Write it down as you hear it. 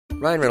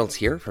Ryan Reynolds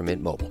here from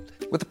Mint Mobile.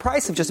 With the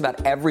price of just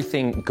about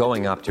everything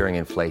going up during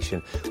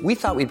inflation, we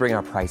thought we'd bring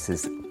our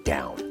prices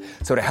down.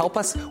 So to help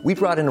us, we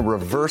brought in a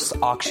reverse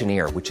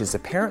auctioneer, which is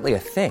apparently a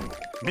thing.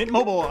 Mint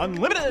Mobile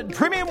Unlimited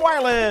Premium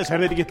Wireless. How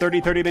to get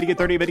 30, 30, bit to get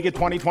 30, bit to get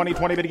 20, 20,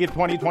 20, bit to get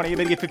 20, 20,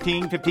 bit to get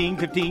 15, 15,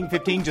 15,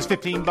 15, just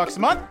 $15 a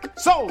month?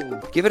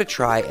 Sold! Give it a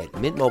try at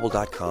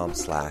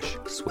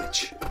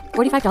mintmobile.com/switch.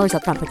 $45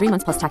 up front for 3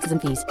 months plus taxes and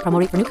fees. Promo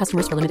rate for new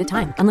customers for limited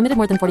time. Unlimited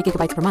more than 40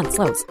 gigabytes per month.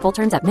 Slows full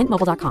terms at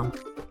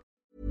mintmobile.com.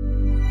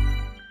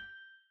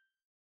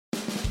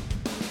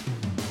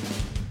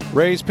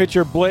 Rays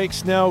pitcher Blake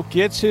Snell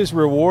gets his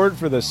reward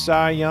for the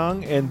Cy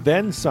Young and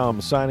then some,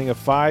 signing a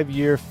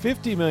 5-year,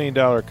 $50 million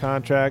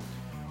contract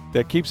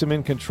that keeps him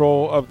in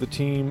control of the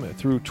team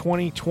through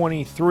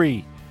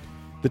 2023.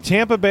 The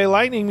Tampa Bay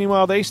Lightning,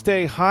 meanwhile, they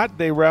stay hot.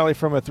 They rally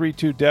from a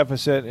 3-2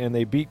 deficit, and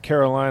they beat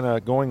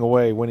Carolina going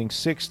away, winning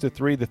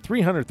 6-3, the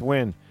 300th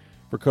win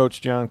for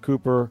Coach John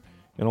Cooper,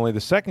 and only the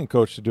second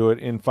coach to do it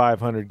in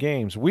 500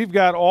 games. We've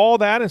got all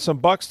that and some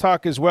Bucks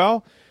talk as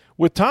well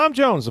with Tom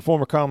Jones, the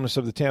former columnist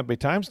of the Tampa Bay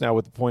Times, now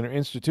with the Poynter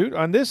Institute,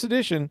 on this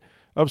edition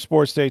of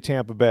Sports Day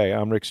Tampa Bay.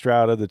 I'm Rick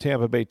Stroud of the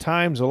Tampa Bay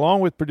Times, along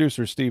with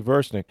producer Steve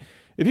Versnick.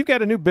 If you've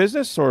got a new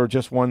business or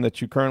just one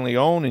that you currently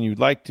own and you'd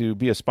like to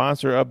be a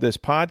sponsor of this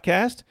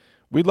podcast,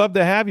 we'd love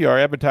to have you. Our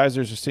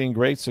advertisers are seeing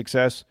great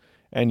success,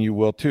 and you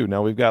will too.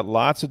 Now, we've got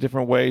lots of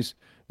different ways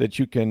that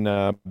you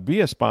can be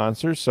a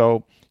sponsor,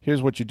 so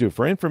here's what you do.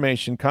 For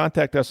information,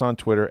 contact us on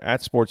Twitter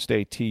at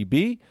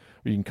SportsDayTB,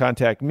 or you can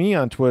contact me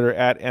on Twitter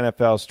at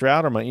NFL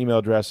Stroud, or my email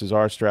address is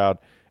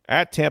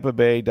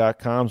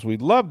rstroud@tampabay.com. So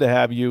we'd love to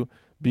have you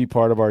be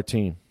part of our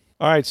team.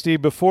 All right,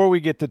 Steve, before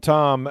we get to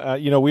Tom,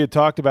 we had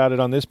talked about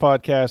it on this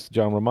podcast.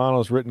 John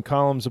Romano's written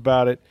columns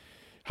about it,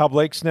 how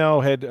Blake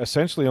Snell had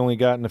essentially only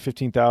gotten a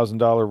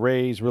 $15,000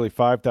 raise, really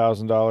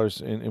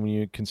 $5,000, and when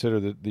you consider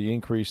the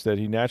increase that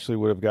he naturally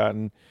would have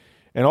gotten.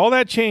 And all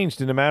that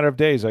changed in a matter of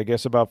days. I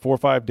guess about 4 or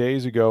 5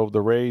 days ago, the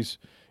Rays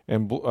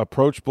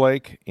approached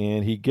Blake,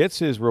 and he gets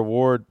his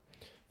reward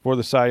for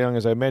the Cy Young,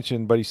 as I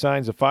mentioned, but he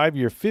signs a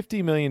 5-year,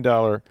 $50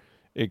 million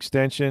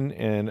extension,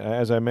 and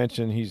as I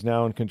mentioned, he's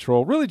now in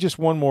control. Really just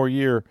one more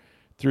year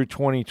through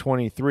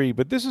 2023,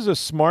 but this is a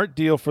smart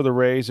deal for the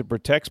Rays. It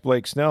protects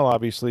Blake Snell,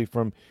 obviously,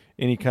 from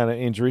any kind of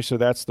injury, so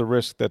that's the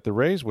risk that the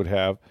Rays would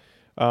have.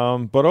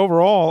 But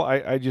overall,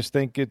 I just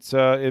think it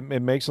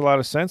makes a lot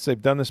of sense.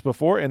 They've done this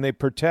before, and they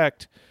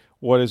protect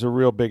what is a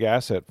real big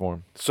asset for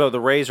them. So the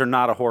Rays are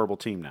not a horrible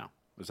team now.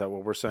 Is that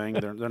what we're saying?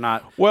 They're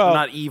not. Well, they're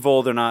not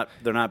evil. They're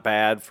not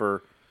bad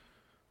for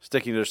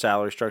sticking to their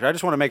salary structure. I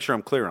just want to make sure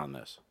I'm clear on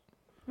this.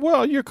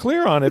 Well, you're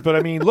clear on it, but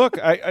I mean, look,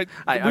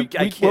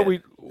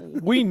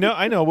 we know.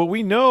 I know, but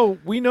we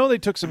know they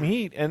took some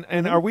heat,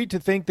 and are we to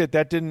think that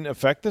didn't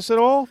affect us at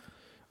all?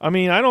 I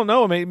mean, I don't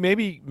know.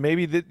 Maybe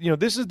that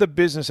this is the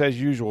business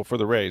as usual for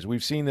the Rays.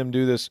 We've seen them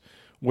do this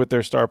with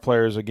their star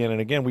players again and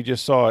again. We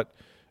just saw it,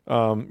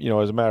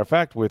 as a matter of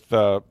fact, with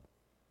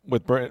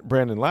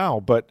Brandon Lau,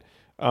 but.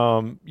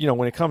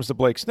 When it comes to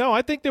Blake Snell,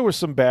 I think there were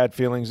some bad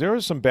feelings. There were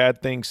some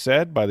bad things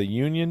said by the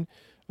union,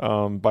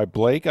 by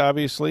Blake.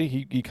 Obviously,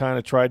 he kind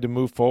of tried to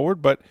move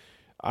forward, but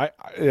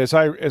as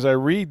I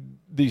read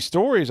these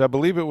stories, I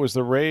believe it was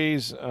the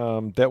Rays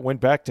that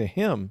went back to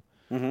him,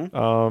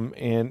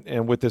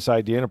 and with this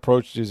idea and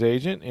approached his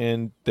agent,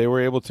 and they were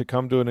able to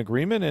come to an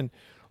agreement. And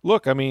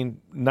look, I mean,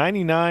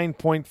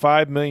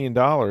 $99.5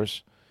 million.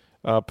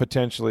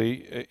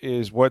 Potentially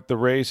is what the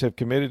Rays have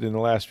committed in the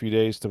last few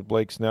days to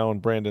Blake Snell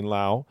and Brandon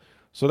Lau.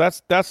 So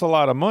that's a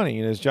lot of money.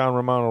 And as John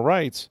Romano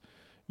writes,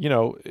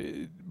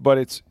 but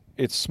it's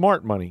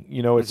smart money.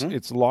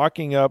 It's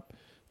locking up,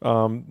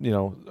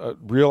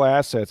 real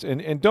assets.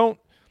 And don't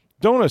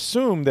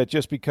assume that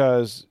just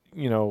because,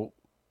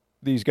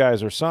 these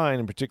guys are signed,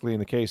 and particularly in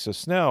the case of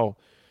Snell,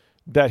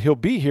 that he'll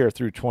be here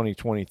through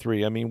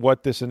 2023. I mean,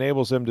 what this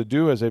enables them to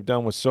do, as they've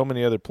done with so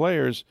many other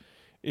players,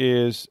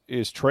 is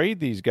trade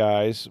these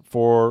guys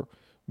for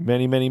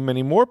many, many,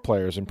 many more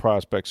players and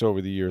prospects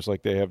over the years,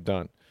 like they have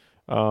done.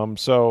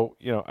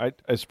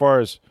 As far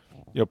as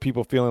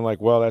people feeling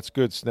like, well, that's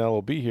good, Snell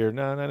will be here.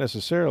 No, not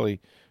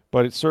necessarily,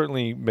 but it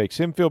certainly makes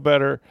him feel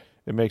better.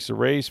 It makes the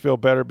Rays feel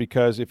better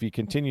because if he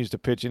continues to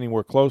pitch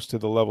anywhere close to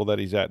the level that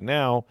he's at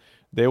now,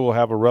 they will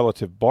have a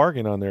relative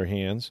bargain on their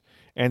hands,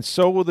 and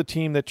so will the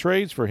team that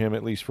trades for him,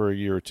 at least for a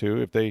year or two,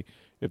 if they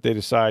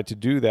decide to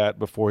do that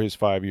before his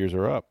 5 years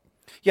are up.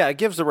 Yeah, it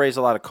gives the Rays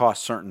a lot of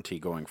cost certainty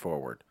going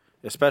forward,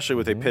 especially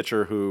with a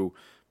pitcher who,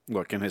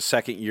 look, in his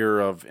second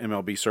year of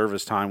MLB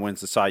service time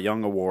wins the Cy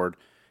Young Award.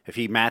 If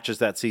he matches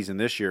that season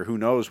this year, who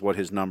knows what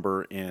his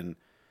number in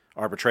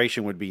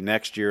arbitration would be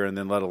next year, and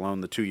then let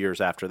alone the 2 years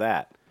after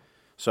that.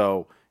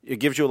 So it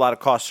gives you a lot of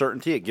cost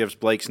certainty. It gives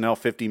Blake Snell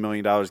 $50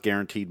 million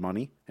guaranteed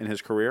money in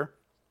his career,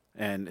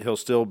 and he'll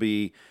still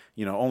be,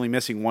 only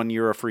missing 1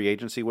 year of free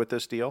agency with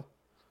this deal.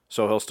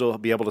 So he'll still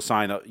be able to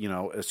sign,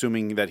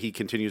 assuming that he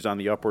continues on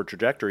the upward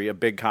trajectory, a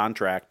big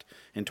contract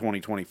in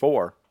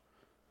 2024.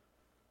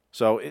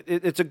 So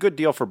it's a good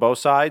deal for both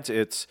sides.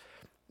 It's,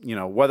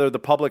 whether the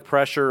public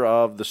pressure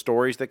of the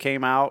stories that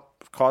came out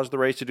caused the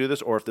Rays to do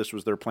this, or if this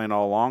was their plan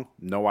all along.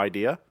 No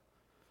idea.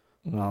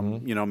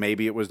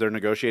 Maybe it was their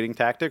negotiating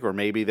tactic, or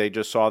maybe they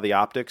just saw the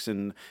optics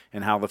and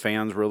how the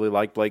fans really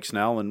liked Blake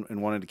Snell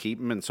and wanted to keep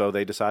him, and so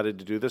they decided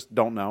to do this.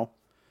 Don't know.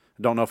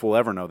 Don't know if we'll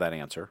ever know that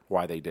answer,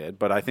 why they did,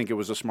 but I think it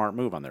was a smart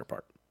move on their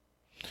part.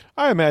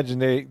 I imagine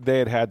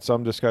they had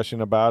some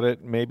discussion about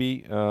it,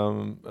 maybe,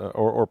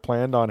 or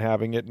planned on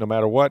having it no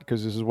matter what,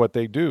 because this is what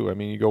they do. I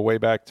mean, you go way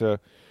back to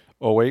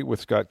 2008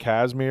 with Scott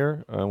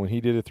Kazmir when he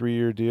did a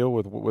 3-year deal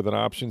with an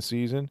option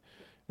season.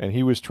 And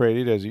he was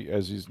traded as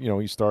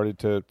he started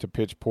to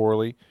pitch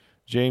poorly.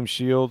 James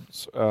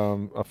Shields,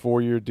 a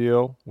 4-year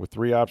deal with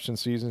 3 option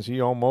seasons. He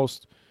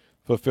almost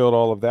fulfilled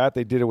all of that.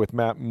 They did it with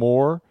Matt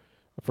Moore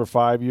for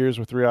 5 years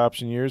with 3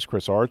 option years.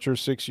 Chris Archer,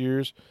 6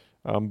 years.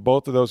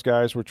 Both of those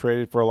guys were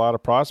traded for a lot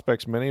of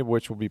prospects, many of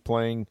which will be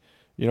playing,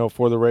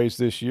 for the Rays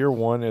this year.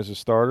 One as a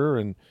starter,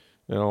 and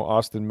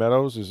Austin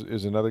Meadows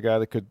is another guy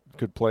that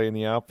could play in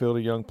the outfield,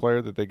 a young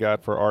player that they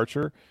got for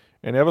Archer.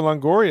 And Evan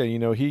Longoria,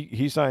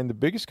 he signed the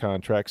biggest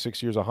contract,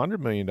 6 years, $100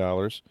 million.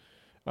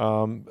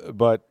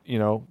 But,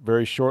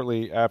 very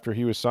shortly after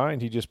he was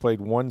signed, he just played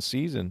 1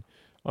 season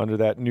under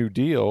that new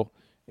deal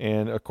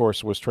and, of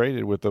course, was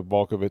traded with the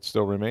bulk of it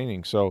still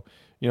remaining. So,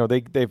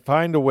 they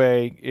find a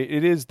way.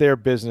 It is their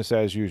business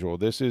as usual.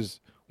 This is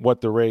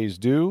what the Rays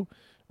do.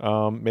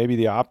 Maybe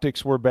the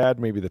optics were bad.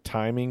 Maybe the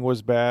timing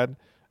was bad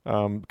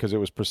because it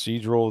was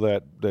procedural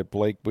that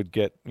Blake would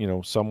get,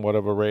 somewhat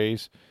of a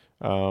raise.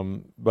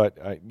 But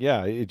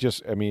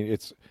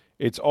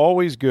it's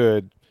always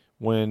good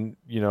when,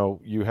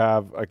 you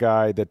have a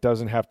guy that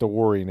doesn't have to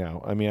worry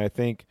now. I mean, I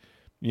think,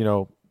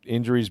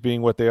 injuries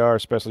being what they are,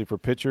 especially for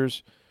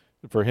pitchers,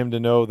 for him to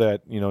know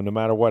that, no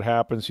matter what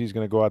happens, he's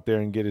going to go out there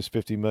and get his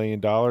 $50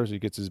 million. He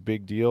gets his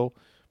big deal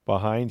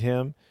behind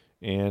him.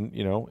 And,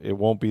 it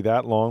won't be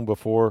that long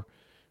before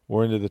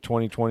we're into the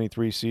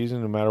 2023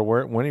 season, no matter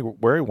where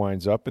he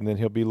winds up. And then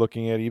he'll be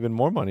looking at even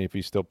more money if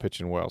he's still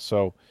pitching well.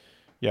 So,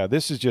 yeah,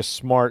 this is just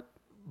smart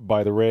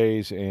by the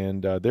Rays,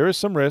 and there is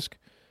some risk,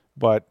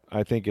 but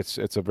I think it's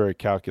a very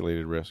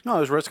calculated risk. No,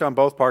 there's risk on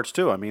both parts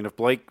too. I mean, if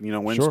Blake,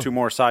 wins 2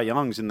 more Cy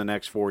Youngs in the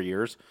next 4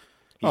 years,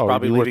 he's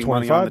probably leaving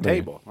money on the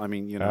table. I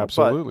mean,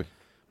 absolutely.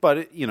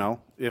 But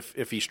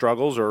if he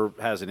struggles or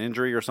has an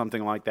injury or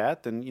something like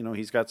that, then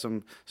he's got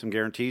some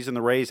guarantees, and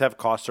the Rays have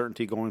cost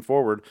certainty going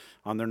forward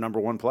on their number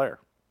 1 player.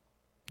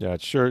 Yeah,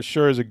 it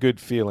sure is a good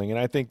feeling, and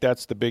I think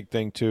that's the big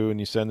thing too. And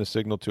you send the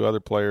signal to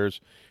other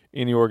players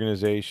in the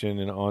organization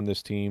and on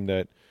this team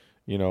that,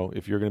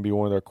 if you're going to be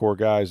one of their core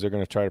guys, they're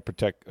going to try to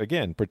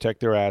protect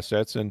their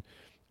assets. And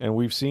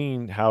we've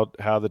seen how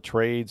the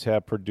trades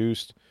have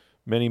produced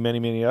many, many,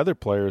 many other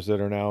players that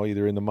are now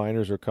either in the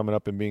minors or coming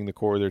up and being the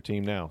core of their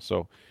team now.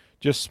 So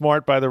just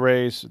smart by the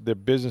Rays, the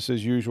business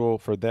as usual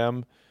for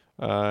them.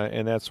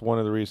 And that's one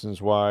of the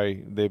reasons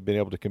why they've been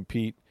able to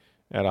compete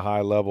at a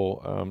high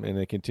level, and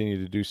they continue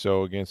to do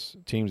so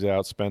against teams that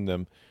outspend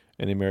them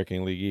in the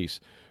American League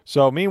East.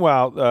 So,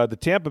 meanwhile, the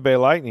Tampa Bay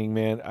Lightning,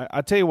 man,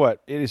 I tell you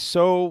what, it is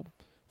so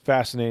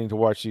fascinating to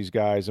watch these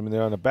guys. I mean,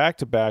 they're on a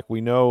back-to-back.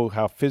 We know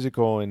how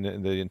physical and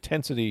the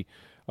intensity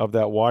of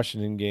that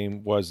Washington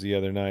game was the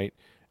other night,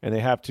 and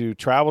they have to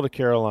travel to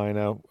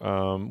Carolina,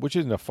 which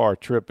isn't a far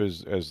trip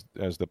as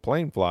the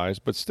plane flies,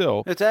 but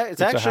still. It's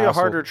actually a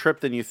harder trip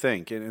than you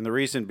think, and the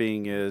reason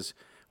being is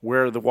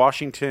where the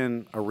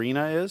Washington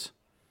arena is,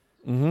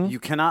 you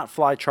cannot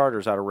fly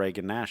charters out of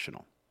Reagan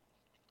National.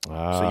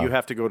 So you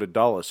have to go to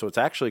Dulles. So it's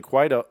actually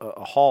quite a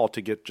haul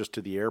to get just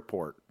to the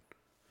airport.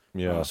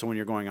 Yeah. So when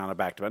you're going on a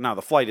back-to-back. Now,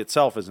 the flight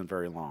itself isn't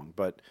very long,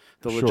 but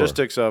the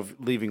logistics of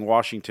leaving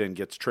Washington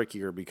gets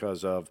trickier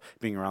because of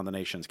being around the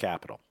nation's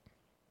capital.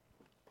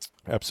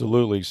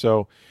 Absolutely.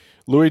 So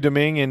Louis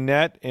Domingue in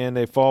net, and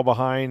they fall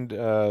behind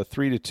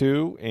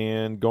 3-2,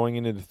 and going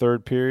into the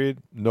third period,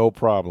 no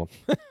problem.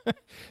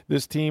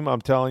 This team,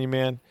 I'm telling you,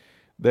 man,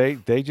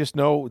 They just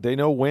know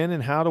when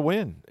and how to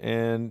win.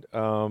 And,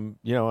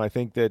 I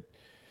think that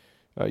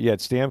you had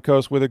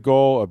Stamkos with a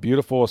goal, a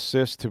beautiful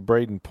assist to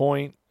Braden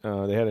Point.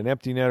 They had an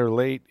empty netter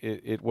late.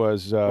 It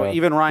was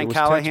even Ryan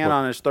Callahan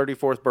on his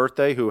 34th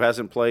birthday, who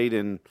hasn't played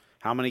in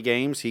how many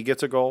games, he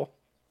gets a goal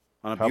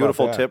on a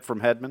beautiful tip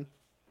from Hedman.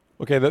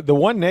 Okay, the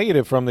one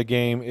negative from the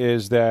game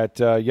is that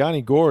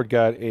Yanni Gourde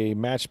got a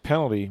match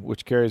penalty,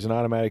 which carries an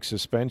automatic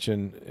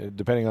suspension,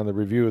 depending on the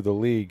review of the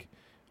league.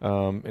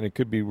 And it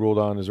could be ruled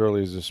on as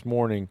early as this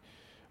morning.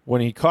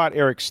 When he caught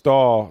Eric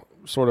Stahl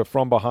sort of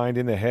from behind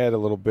in the head a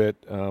little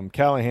bit,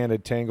 Callahan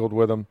had tangled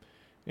with him,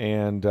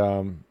 and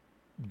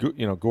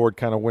Gourde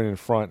kind of went in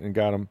front and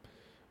got him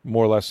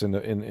more or less in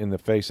the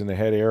face and the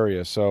head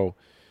area. So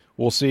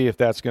we'll see if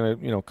that's going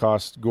to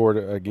cost Gourde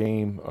a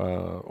game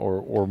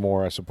or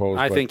more, I suppose.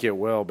 I think it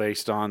will,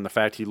 based on the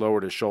fact he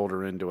lowered his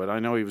shoulder into it. I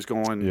know he was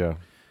going. Yeah.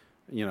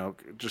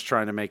 Just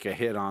trying to make a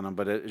hit on him.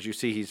 But as you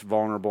see, he's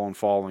vulnerable and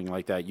falling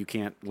like that. You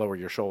can't lower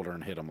your shoulder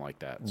and hit him like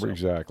that. So.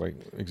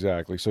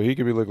 Exactly. So he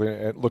could be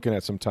looking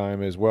at some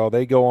time as well.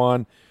 They go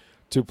on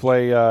to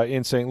play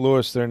in St.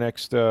 Louis, their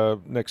next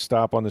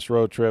stop on this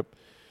road trip.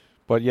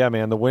 But, yeah,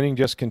 man, the winning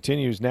just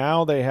continues.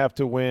 Now they have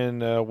to win,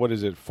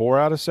 4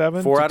 out of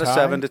 7? 4 out of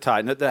 7 to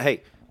tie.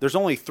 Hey, there's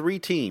only 3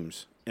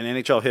 teams in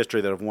NHL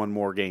history that have won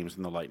more games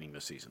than the Lightning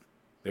this season.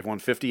 They've won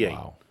 58.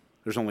 Wow.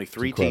 There's only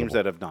 3 teams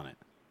that have done it.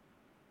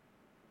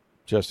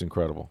 Just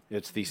incredible.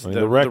 It's the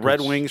records. Red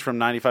Wings from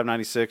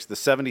 95-96, the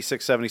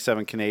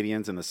 76-77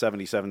 Canadiens, and the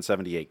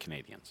 77-78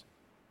 Canadiens.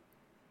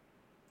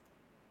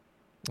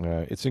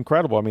 It's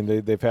incredible. I mean,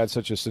 they've had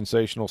such a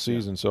sensational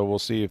season, so we'll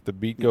see if the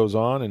beat goes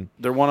on. And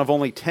they're one of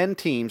only 10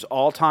 teams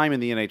all time in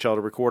the NHL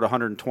to record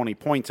 120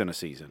 points in a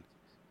season,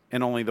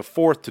 and only the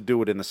 4th to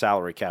do it in the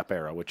salary cap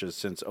era, which is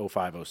since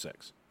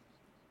 05-06.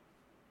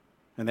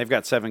 And they've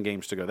got 7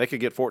 games to go. They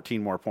could get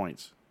 14 more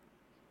points.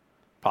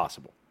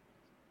 Possible.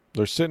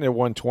 They're sitting at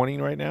 120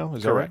 right now?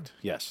 Is that right? Correct.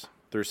 Yes.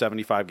 Through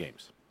 75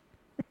 games.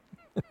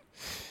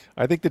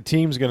 I think the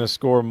team's going to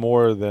score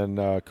more than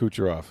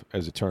Kucherov,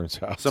 as it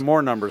turns out. Some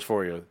more numbers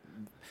for you.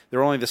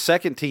 They're only the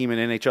 2nd team in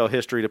NHL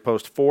history to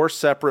post 4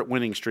 separate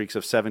winning streaks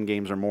of 7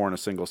 games or more in a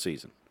single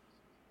season.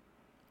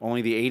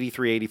 Only the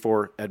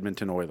 83-84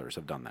 Edmonton Oilers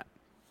have done that.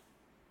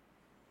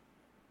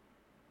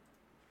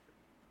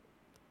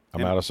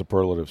 I'm out of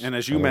superlatives. And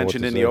as you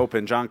mentioned in the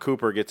Open, John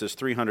Cooper gets his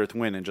 300th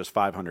win in just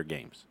 500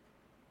 games.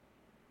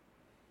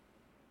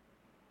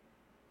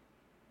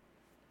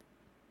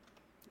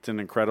 It's an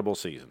incredible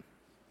season.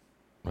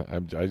 I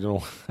don't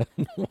know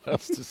what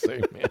else to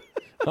say, man.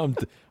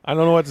 I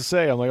don't know what to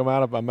say. I'm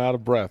out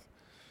of breath.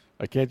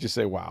 I can't just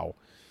say wow.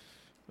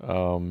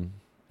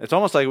 It's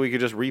almost like we could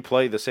just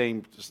replay the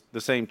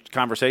same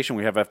conversation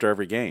we have after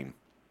every game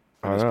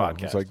on this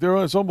podcast. It's like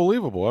it's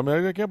unbelievable. I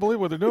mean, I can't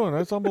believe what they're doing.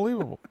 That's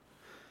unbelievable.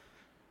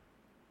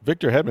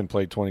 Victor Hedman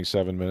played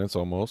 27 minutes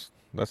almost.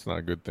 That's not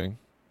a good thing.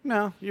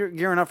 No, you're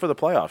gearing up for the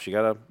playoffs. You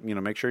got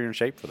to make sure you're in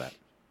shape for that.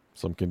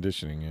 Some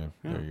conditioning, yeah.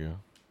 There you go.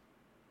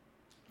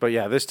 But,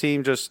 yeah, this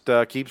team just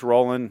keeps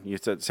rolling. You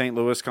said St.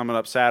 Louis coming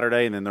up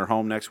Saturday, and then they're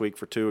home next week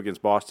for 2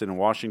 against Boston and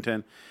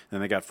Washington.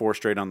 Then they got 4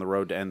 straight on the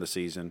road to end the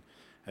season,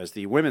 as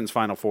the women's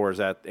Final Four is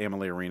at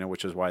Amalie Arena,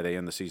 which is why they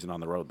end the season on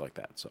the road like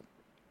that. So,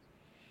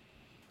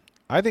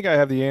 I think I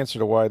have the answer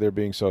to why they're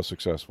being so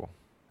successful.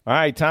 All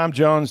right, Tom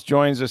Jones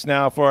joins us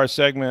now for our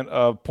segment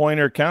of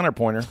Pointer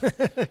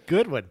Counterpointer.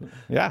 Good one.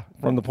 Yeah,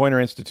 from the Pointer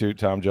Institute,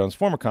 Tom Jones,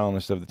 former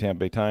columnist of the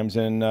Tampa Bay Times.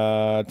 And,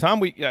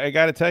 Tom, I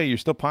got to tell you, you're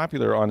still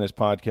popular on this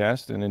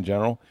podcast and in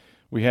general.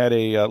 We had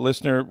a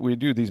listener, we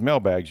do these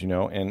mailbags,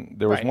 and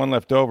there was one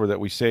left over that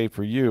we saved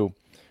for you.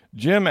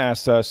 Jim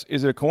asked us,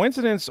 is it a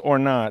coincidence or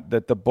not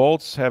that the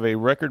Bolts have a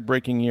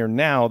record-breaking year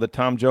now that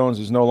Tom Jones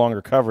is no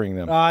longer covering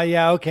them?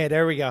 Yeah, okay,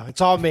 there we go. It's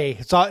all me.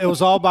 It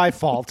was all my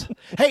fault.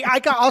 Hey,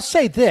 I'll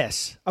say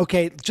this,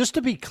 okay, just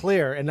to be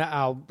clear, and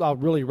I'll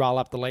really rile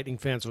up the Lightning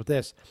fans with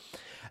this.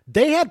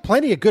 They had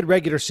plenty of good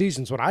regular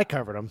seasons when I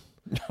covered them.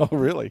 Oh,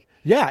 really?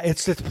 Yeah,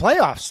 it's the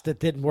playoffs that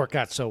didn't work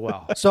out so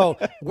well. So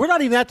we're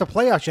not even at the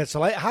playoffs yet.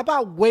 So how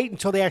about wait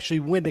until they actually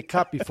win the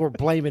cup before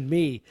blaming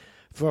me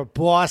for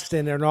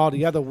Boston and all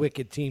the other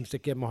wicked teams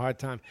that give them a hard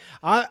time.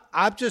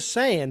 I'm just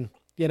saying,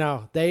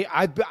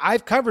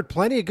 I've covered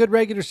plenty of good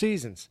regular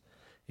seasons.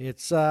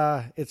 It's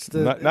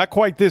not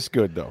quite this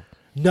good though.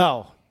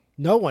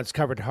 No one's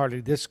covered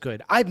hardly this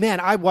good.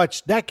 I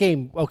watched that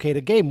game. Okay,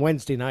 the game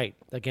Wednesday night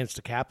against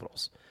the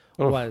Capitals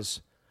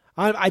was.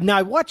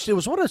 I watched. It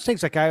was one of those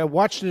things. Like I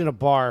watched it in a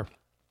bar,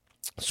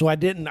 so I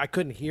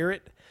couldn't hear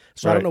it.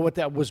 So I don't know what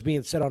that was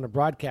being said on the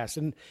broadcast.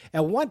 And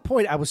at one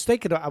point, I was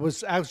thinking, I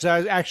was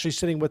actually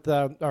sitting with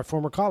our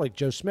former colleague,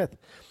 Joe Smith.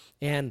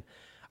 And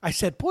I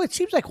said, boy, it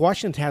seems like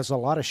Washington has a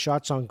lot of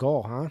shots on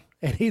goal, huh?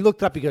 And he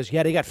looked up, he goes,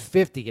 yeah, they got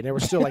 50. And there were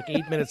still like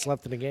 8 minutes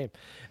left in the game.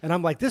 And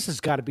I'm like, this has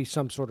got to be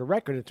some sort of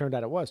record. It turned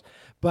out it was.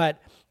 But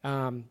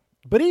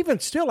even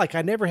still, like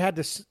I never had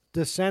this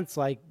sense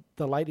like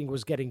the Lightning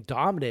was getting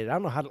dominated. I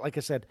don't know how, like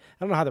I said,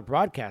 I don't know how the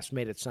broadcast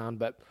made it sound,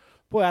 but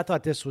boy, I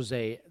thought this was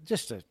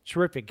just a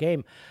terrific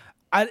game.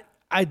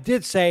 I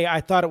did say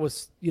I thought it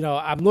was,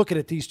 I'm looking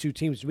at these two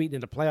teams meeting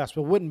in the playoffs,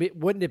 but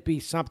wouldn't it be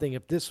something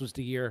if this was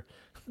the year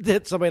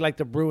that somebody like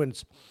the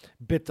Bruins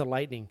bit the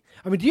Lightning?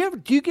 I mean, do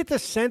you get the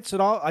sense at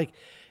all? Like,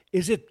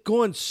 is it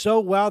going so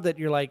well that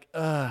you're like,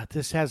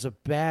 this has a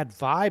bad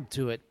vibe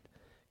to it?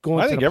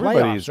 I think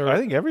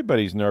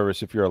everybody's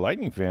nervous if you're a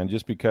Lightning fan,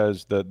 just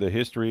because the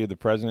history of the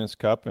President's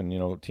Cup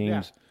and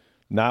teams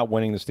not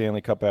winning the Stanley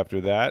Cup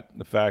after that,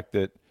 the fact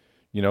that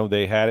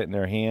they had it in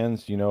their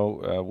hands,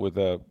 with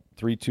a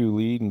 3-2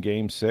 lead in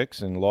Game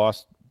 6 and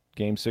lost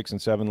Game 6 and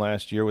 7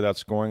 last year without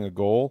scoring a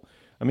goal.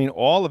 I mean,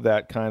 all of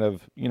that kind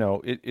of,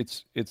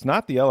 it's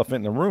not the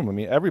elephant in the room. I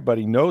mean,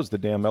 everybody knows the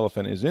damn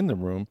elephant is in the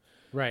room.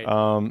 Right.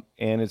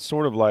 And it's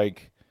sort of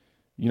like,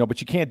 but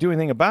you can't do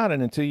anything about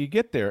it until you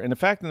get there. And the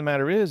fact of the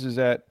matter is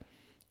that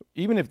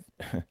even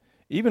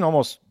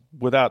almost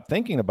without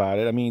thinking about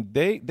it, I mean,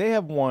 they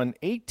have won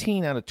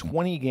 18 out of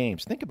 20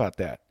 games. Think about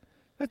that.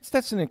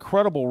 That's an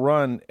incredible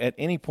run at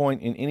any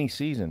point in any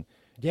season.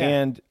 Yeah.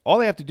 And all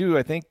they have to do,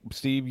 I think,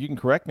 Steve, you can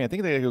correct me, I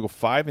think they have to go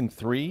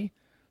 5-3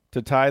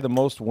 to tie the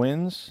most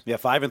wins. Yeah,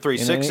 5-3.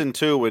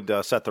 6-2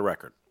 would set the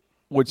record.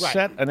 would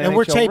set an and NHL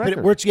we're taping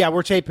record.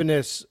 we're taping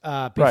this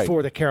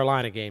before the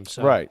Carolina game.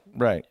 So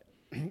Right.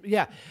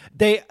 yeah,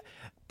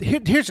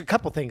 here's a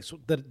couple things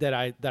that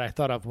I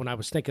thought of when I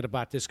was thinking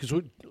about this, because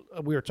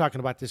we were talking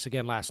about this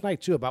again last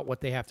night too, about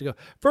what they have to go.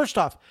 First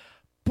off,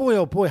 boy,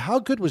 oh boy, how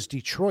good was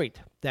Detroit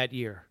that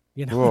year?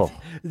 You know, Whoa.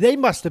 they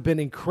must have been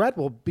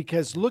incredible,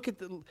 because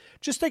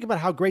just think about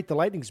how great the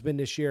Lightning's been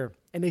this year,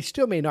 and they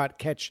still may not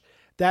catch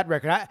that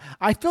record.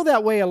 I feel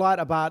that way a lot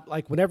about,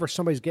 like, whenever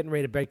somebody's getting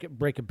ready to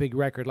break a big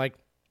record, like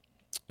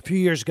a few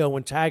years ago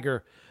when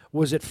Tiger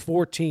was at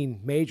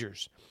 14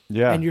 majors.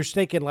 Yeah. And you're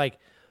thinking, like,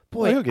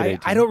 boy, Well, he'll get 18.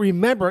 I don't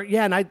remember.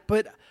 Yeah,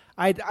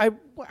 I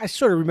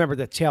sort of remember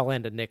the tail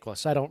end of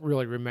Nicklaus. I don't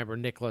really remember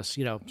Nicklaus,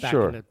 back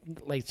Sure. in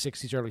the late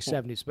 60s, early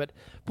 70s. But,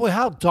 boy,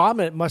 how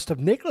dominant must have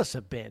Nicklaus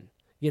have been,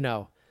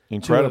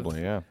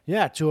 Incredibly, yeah.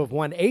 Yeah, to have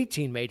won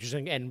 18 majors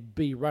and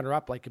be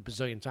runner-up like a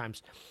bazillion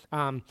times.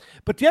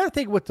 But the other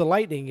thing with the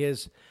Lightning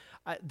is,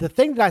 the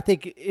thing that I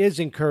think is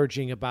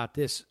encouraging about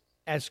this,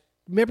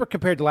 remember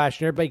compared to last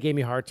year, everybody gave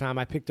me a hard time.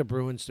 I picked the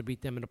Bruins to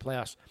beat them in the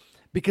playoffs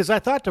because I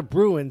thought the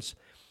Bruins,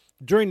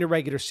 during the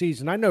regular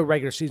season, I know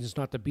regular season is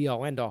not the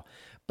be-all, end-all,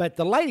 but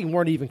the Lightning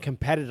weren't even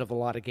competitive a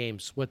lot of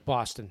games with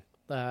Boston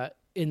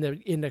in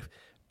the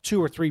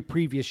 2 or 3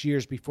 previous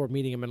years before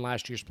meeting them in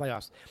last year's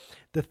playoffs.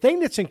 The thing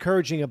that's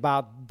encouraging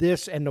about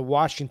this and the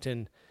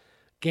Washington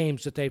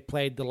games that they've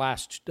played the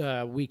last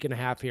week and a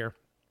half here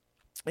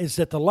is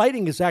that the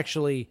Lightning is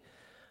actually,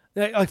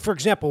 like, for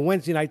example,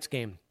 Wednesday night's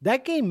game.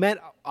 That game meant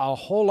a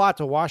whole lot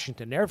to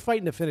Washington. They're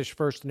fighting to finish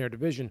first in their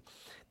division.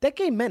 That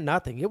game meant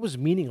nothing. It was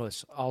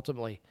meaningless,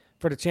 ultimately,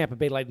 for the Tampa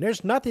Bay Lightning.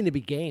 There's nothing to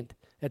be gained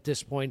at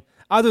this point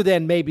other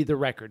than maybe the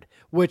record,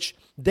 which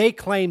they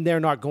claim they're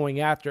not going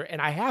after,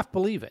 and I half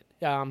believe it.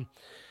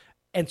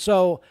 And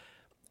so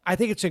I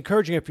think it's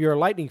encouraging if you're a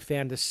Lightning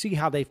fan to see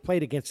how they've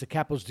played against the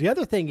Capitals. The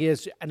other thing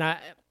is, and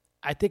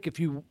I think if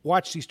you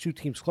watch these two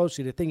teams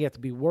closely, the thing you have to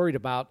be worried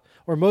about,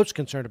 or most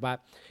concerned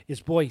about,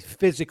 is, boy,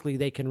 physically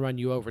they can run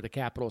you over, the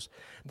Capitals.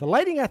 The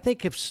Lightning, I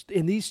think,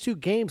 in these two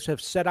games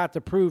have set out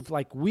to prove,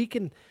 like, we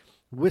can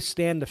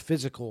withstand the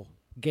physical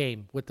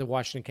game with the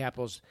Washington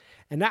Capitals.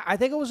 And I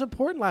think it was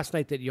important last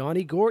night that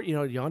Yanni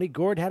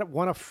Gourde had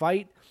won a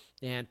fight,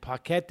 and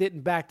Paquette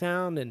didn't back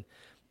down, and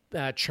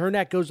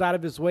Chernak goes out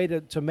of his way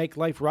to make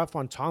life rough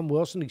on Tom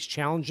Wilson. He's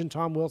challenging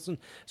Tom Wilson.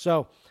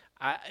 So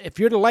if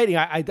you're the Lightning,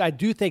 I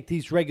do think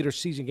these regular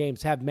season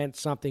games have meant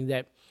something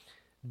that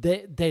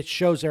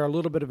shows they're a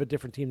little bit of a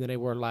different team than they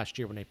were last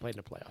year when they played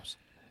in the playoffs.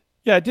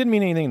 Yeah, it didn't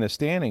mean anything in the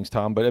standings,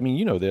 Tom. But I mean,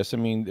 you know this. I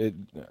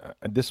mean,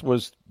 this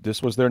was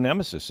their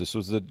nemesis. This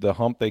was the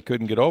hump they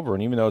couldn't get over.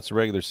 And even though it's a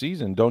regular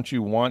season, don't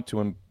you want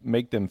to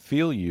make them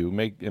feel you,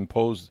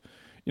 impose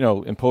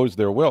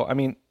their will? I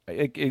mean,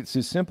 it's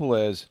as simple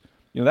as,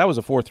 that was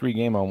a 4-3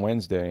 game on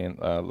Wednesday, and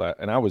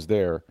I was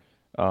there,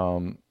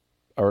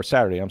 or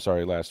Saturday. I'm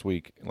sorry, last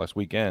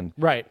weekend.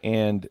 Right.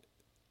 And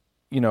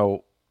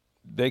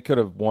they could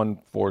have won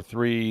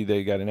 4-3.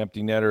 They got an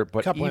empty netter,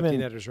 but couple empty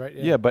netters, right?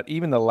 Yeah, but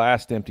even the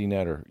last empty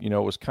netter, it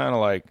was kind of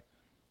like,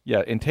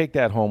 and take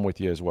that home with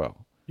you as well.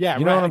 Yeah,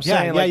 you know what I'm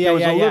saying? There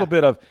was a little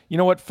bit of,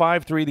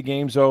 5-3, the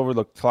game's over,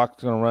 the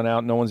clock's going to run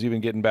out, no one's even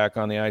getting back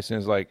on the ice, and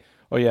it's like,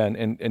 oh yeah,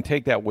 and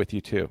take that with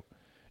you too.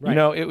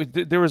 Right.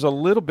 There was a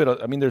little bit of,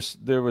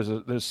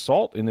 there's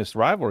salt in this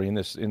rivalry, and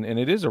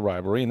it is a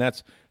rivalry, and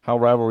that's how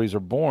rivalries are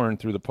born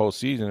through the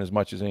postseason as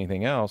much as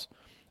anything else.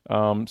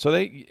 And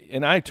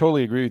I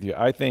totally agree with you.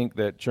 I think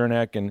that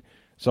Chernak and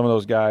some of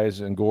those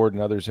guys and Gord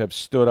and others have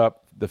stood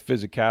up the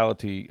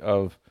physicality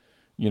of,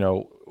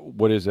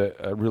 what is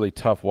a really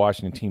tough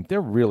Washington team.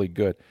 They're really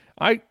good.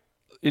 And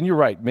you're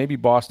right. Maybe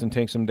Boston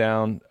takes them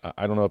down.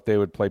 I don't know if they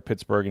would play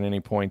Pittsburgh at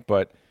any point,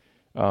 but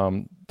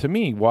to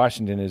me,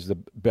 Washington is the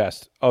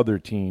best other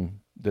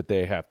team that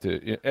they have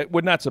to. It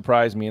would not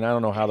surprise me, and I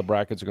don't know how the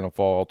brackets are going to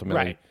fall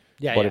ultimately. Right.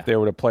 Yeah, but if they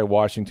were to play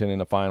Washington in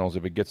the finals,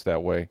 if it gets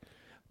that way.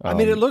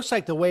 It looks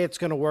like the way it's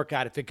going to work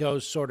out, if it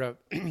goes sort of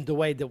the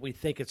way that we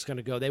think it's going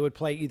to go, they would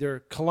play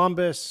either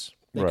Columbus,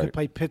 they could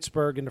play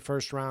Pittsburgh in the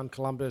first round,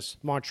 Columbus,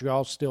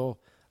 Montreal still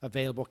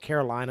available,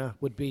 Carolina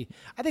would be.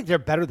 I think they're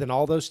better than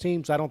all those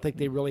teams. I don't think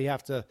they really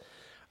have to,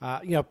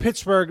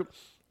 Pittsburgh,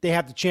 they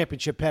have the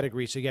championship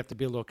pedigree, so you have to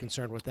be a little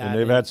concerned with that. And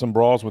they've had some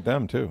brawls with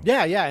them too.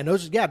 Yeah, and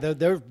those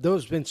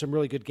have been some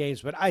really good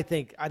games. But I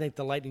think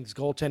the Lightning's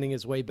goaltending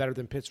is way better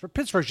than Pittsburgh.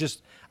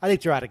 Pittsburgh's I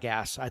think they're out of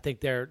gas. I think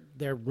their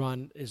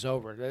run is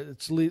over.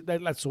 That's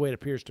the way it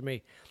appears to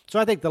me. So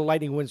I think the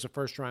Lightning wins the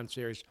first round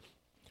series,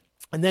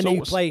 and then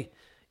you play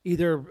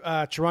either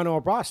Toronto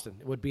or Boston.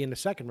 It would be in the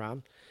second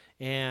round,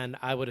 and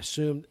I would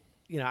assume.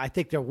 I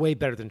think they're way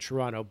better than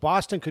Toronto.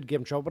 Boston could give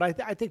them trouble, but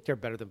I think they're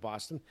better than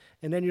Boston.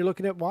 And then you're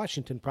looking at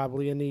Washington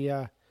probably in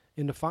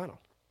the final,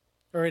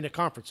 or in the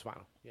conference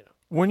final.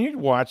 When you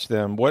watch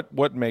them,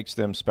 what makes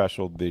them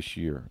special this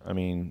year? I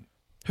mean,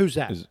 who's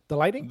that? The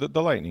Lightning?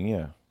 The Lightning,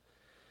 yeah.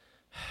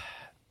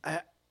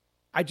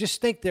 I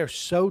just think they're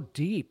so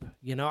deep.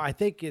 I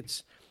think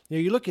it's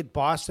you look at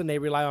Boston; they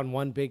rely on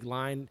one big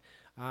line,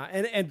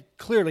 and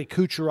clearly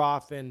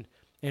Kucherov and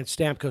and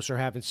Stamkos are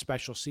having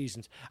special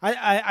seasons.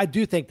 I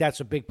do think that's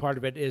a big part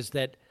of it, is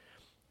that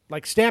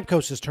like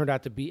Stamkos has turned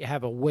out to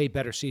have a way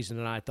better season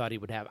than I thought he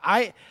would have.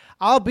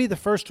 I'll be the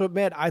first to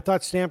admit, I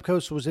thought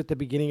Stamkos was at the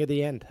beginning of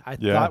the end. I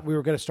thought we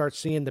were going to start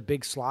seeing the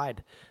big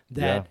slide,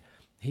 that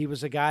he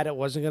was a guy that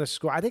wasn't going to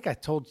score. I think I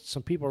told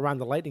some people around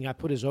the Lightning I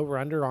put his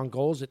over-under on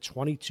goals at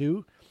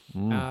 22.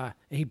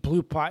 He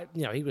blew by,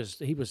 he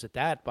was at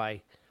that by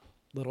a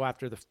little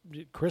after the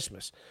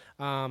Christmas.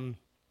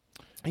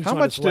 How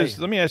much does,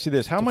 let me ask you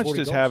this, how much does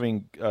goals?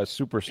 having a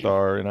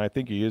superstar, and I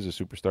think he is a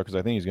superstar because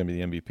I think he's going to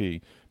be the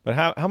MVP, but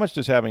how much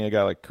does having a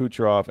guy like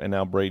Kucherov and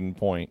now Braden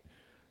Point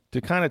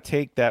to kind of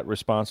take that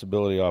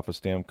responsibility off of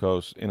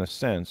Stamkos in a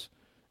sense,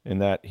 in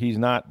that he's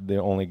not the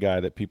only guy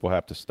that people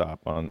have to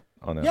stop on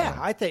that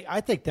line?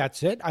 I think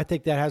that's it. I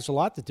think that has a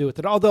lot to do with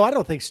it. Although I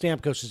don't think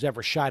Stamkos has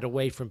ever shied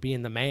away from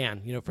being the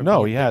man, from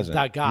being he hasn't.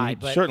 That guy.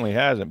 He certainly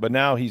hasn't. But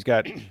now he's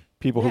got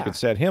people who could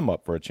set him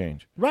up for a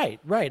change. Right.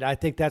 I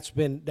think that's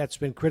been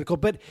critical.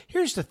 But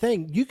here's the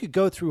thing: you could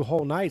go through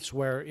whole nights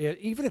where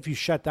even if you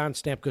shut down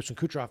Stamkos and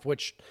Kucherov,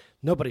 which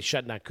nobody's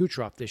shutting down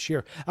Kucherov this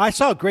year. I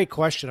saw a great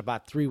question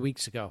about 3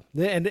 weeks ago,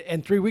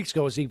 and 3 weeks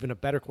ago was even a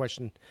better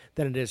question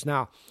than it is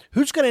now.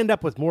 Who's going to end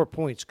up with more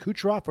points,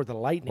 Kucherov or the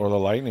Lightning? Or the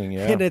Lightning,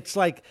 yeah. And it's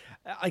like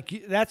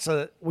that's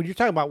when you're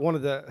talking about one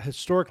of the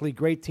historically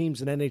great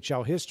teams in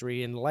NHL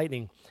history in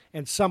Lightning,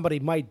 and somebody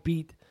might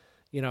beat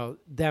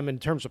them in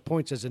terms of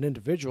points as an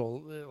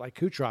individual, like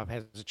Kucherov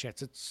has a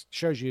chance. It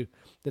shows you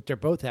that they're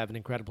both having an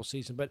incredible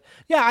season. But,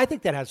 yeah, I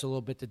think that has a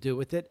little bit to do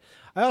with it.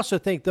 I also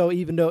think, though,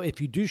 even though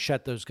if you do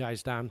shut those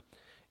guys down,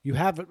 you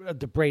have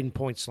the Braden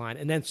Points line,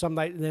 and then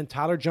then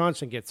Tyler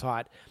Johnson gets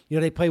hot.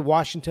 They play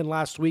Washington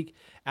last week.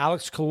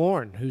 Alex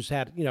Killorn, who's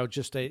had,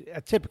 just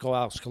a typical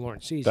Alex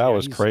Killorn season. That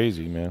was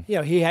crazy, man.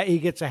 He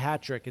gets a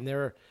hat trick, and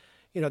there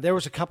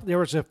was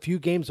a few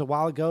games a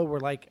while ago where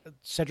like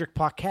Cedric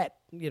Paquette,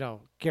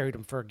 carried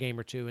him for a game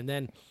or two. And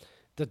then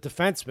the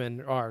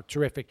defensemen are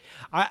terrific.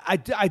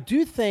 I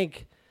do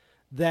think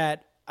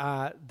that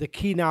the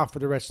key now for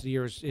the rest of the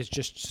year is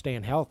just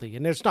staying healthy.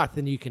 And there's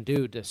nothing you can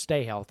do to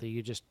stay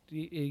healthy.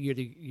 You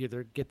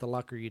either get the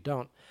luck or you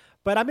don't.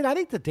 But I mean, I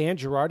think the Dan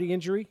Girardi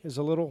injury is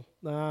a little.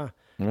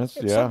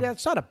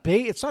 It's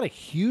not a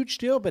huge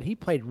deal, but he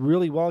played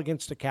really well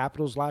against the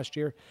Capitals last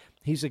year.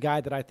 He's a guy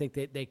that I think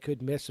they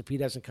could miss if he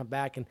doesn't come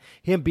back, and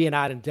him being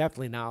out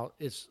indefinitely now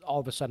is all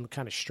of a sudden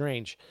kind of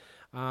strange.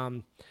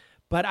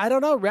 But I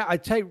don't know. I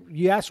tell you,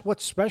 you ask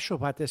what's special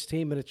about this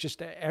team, and it's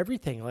just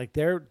everything. Like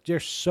they're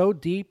so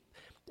deep.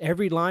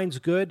 Every line's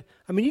good.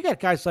 I mean, you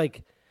got guys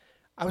like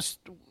I was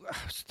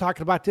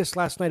talking about this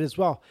last night as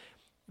well.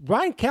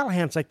 Ryan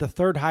Callahan's like the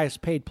third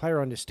highest paid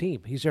player on this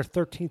team. He's their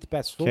 13th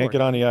best forward. Can't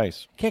get on the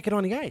ice.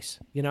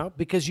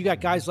 Because you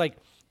got guys like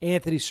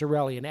Anthony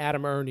Cirelli and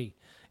Adam Ernie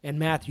and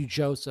Matthew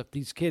Joseph.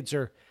 These kids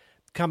are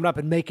coming up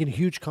and making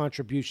huge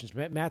contributions.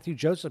 Matthew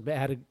Joseph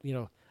had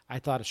I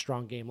thought a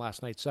strong game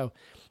last night. So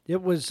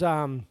it was,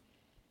 I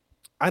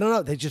don't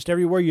know. They just,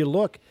 everywhere you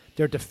look,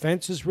 their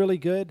defense is really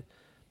good.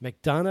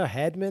 McDonough,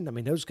 Hedman, I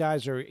mean, those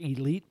guys are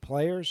elite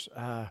players.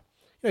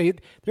 They're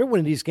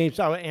winning these games.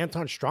 Oh,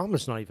 Anton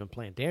Stralman's not even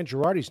playing. Dan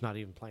Girardi's not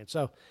even playing.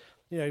 So,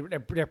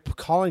 they're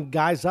calling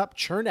guys up.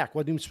 Chernak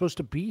wasn't even supposed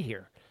to be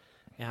here.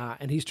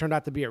 And he's turned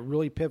out to be a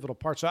really pivotal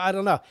part. So I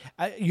don't know.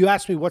 You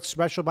asked me what's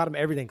special about him.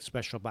 Everything's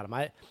special about him.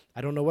 I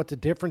don't know what the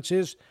difference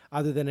is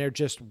other than they're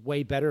just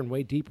way better and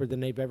way deeper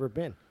than they've ever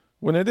been.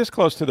 When they're this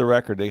close to the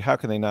record, how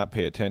can they not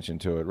pay attention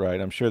to it, right?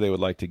 I'm sure they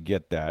would like to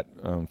get that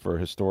for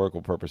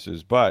historical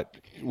purposes. But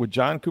would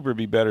John Cooper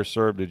be better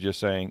served to just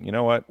saying, you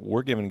know what,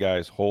 we're giving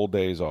guys whole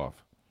days off?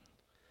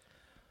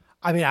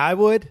 I mean, I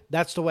would.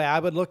 That's the way I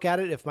would look at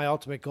it. If my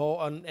ultimate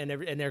goal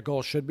and their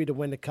goal should be to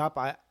win the cup,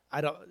 I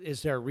don't.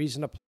 Is there a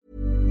reason to?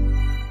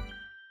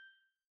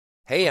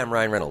 Hey, I'm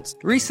Ryan Reynolds.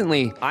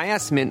 Recently, I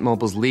asked Mint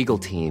Mobile's legal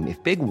team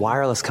if big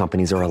wireless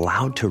companies are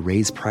allowed to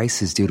raise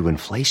prices due to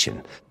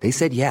inflation. They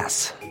said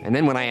yes. And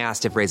then when I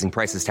asked if raising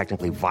prices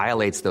technically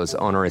violates those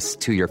onerous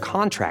 2-year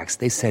contracts,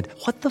 they said,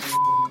 "What the f***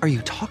 are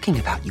you talking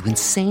about, you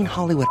insane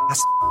Hollywood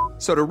ass?"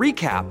 So to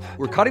recap,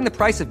 we're cutting the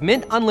price of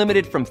Mint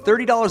Unlimited from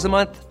 $30 a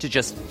month to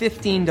just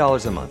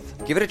 $15 a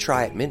month. Give it a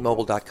try at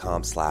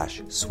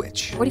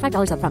mintmobile.com/switch.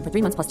 $45 up front for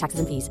 3 months plus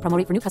taxes and fees. Promo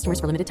rate for new customers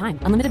for limited time.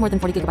 Unlimited more than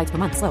 40 gigabytes per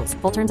month. Slows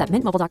full terms at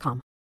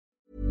mintmobile.com.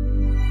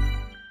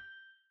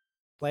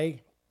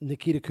 Play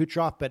Nikita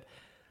Kucherov, but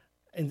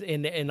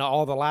in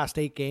all the last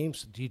 8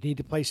 games, do you need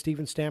to play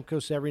Steven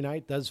Stamkos every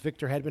night? Does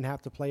Victor Hedman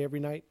have to play every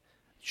night?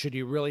 Should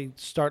you really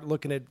start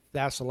looking at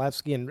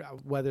Vasilevsky and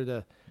whether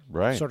to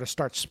sort of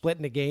start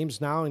splitting the games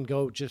now and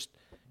go just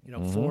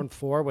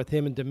 4-4 with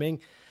him and Domingue?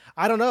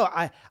 I don't know.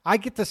 I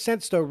get the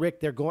sense though, Rick,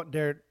 they're going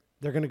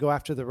to go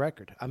after the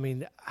record. I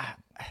mean,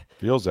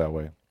 feels that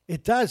way.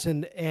 It does,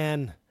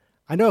 and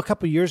I know a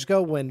couple of years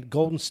ago when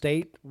Golden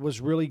State was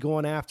really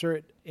going after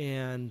it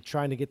and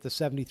trying to get the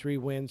 73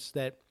 wins,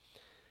 that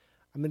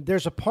I mean,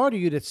 there's a part of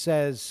you that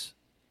says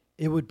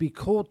it would be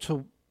cool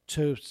to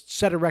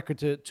set a record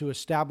to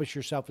establish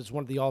yourself as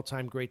one of the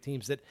all-time great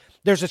teams. That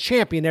there's a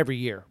champion every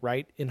year,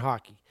 right, in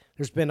hockey.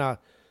 There's been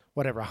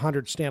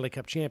 100 Stanley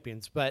Cup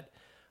champions, but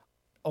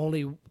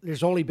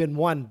there's only been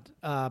one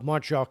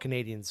Montreal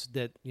Canadiens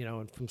that,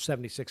 from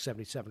 76,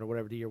 77 or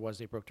whatever the year was,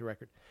 they broke the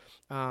record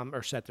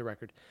or set the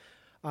record.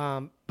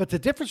 But the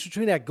difference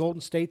between that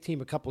Golden State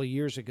team a couple of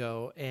years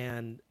ago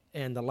and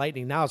the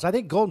Lightning now is I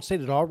think Golden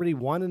State had already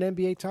won an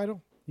NBA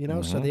title,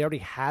 so they already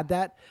had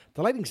that.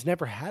 The Lightning's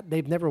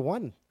they've never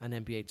won an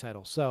NBA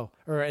title,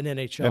 or an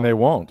NHL. And they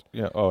won't.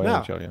 Yeah. Oh,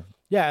 no. NHL, yeah.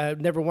 Yeah,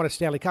 never won a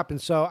Stanley Cup.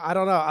 And so I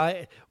don't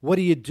know. What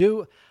do you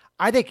do?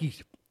 I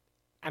think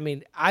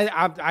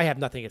I have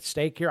nothing at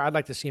stake here. I'd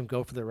like to see him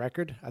go for the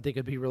record. I think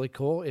it'd be really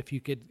cool if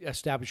you could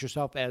establish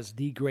yourself as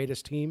the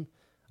greatest team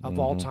of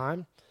all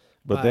time.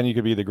 But then you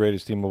could be the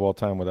greatest team of all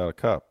time without a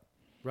cup.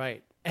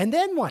 Right. And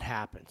then what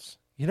happens?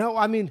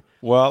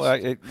 Well,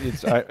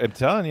 I'm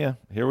telling you,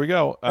 here we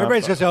go.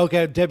 Everybody's going to say,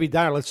 okay, Debbie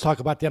Downer, let's talk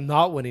about them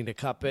not winning the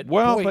cup. But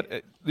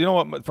you know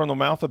what? From the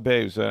mouth of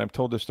babes, and I've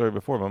told this story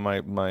before, but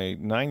my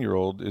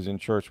 9-year-old is in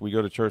church. We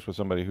go to church with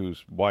somebody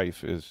whose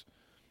wife is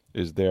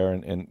there,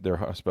 and their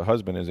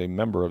husband is a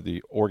member of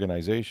the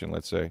organization,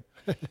 let's say,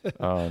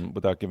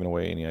 without giving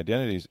away any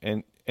identities.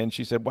 And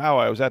she said, wow,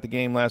 I was at the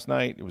game last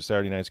night. It was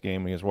Saturday night's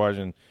game against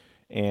Washington,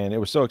 and it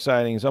was so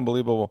exciting. It's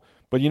unbelievable.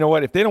 But you know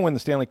what? If they don't win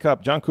the Stanley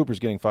Cup, John Cooper's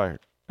getting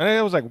fired. And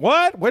I was like,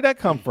 what? Where'd that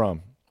come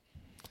from?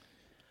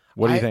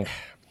 What do you think?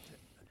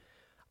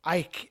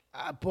 I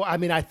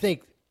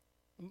think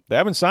they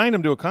haven't signed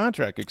him to a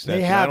contract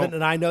extension. They haven't,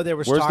 and I know there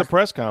was Where's talk. the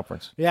press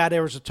conference? Yeah,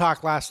 there was a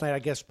talk last night. I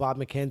guess Bob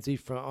McKenzie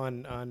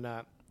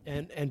on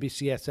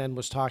NBCSN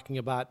was talking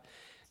about,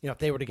 if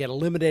they were to get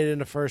eliminated in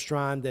the first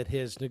round, that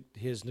his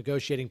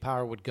negotiating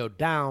power would go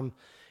down,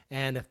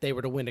 and if they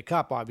were to win the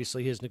cup,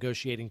 obviously his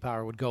negotiating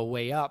power would go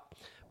way up.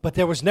 But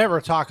there was never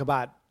a talk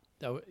about,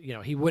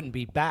 he wouldn't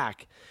be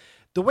back.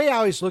 The way I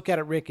always look at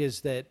it, Rick,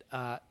 is that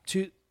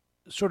two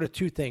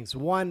things.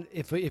 One,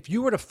 if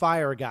you were to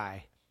fire a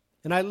guy,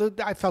 and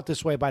I felt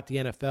this way about the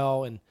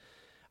NFL, and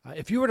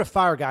if you were to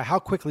fire a guy, how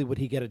quickly would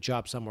he get a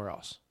job somewhere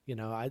else? Do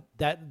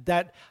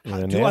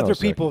other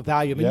people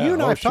value him? And you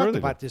and I have talked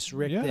about this,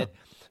 Rick,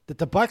 that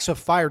the Bucs have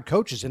fired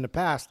coaches in the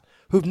past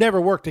who've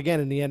never worked again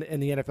in the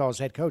NFL as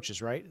head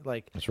coaches, right?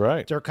 Like, that's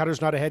right. Dirk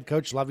Cutter's not a head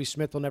coach. Lovie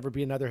Smith will never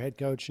be another head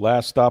coach.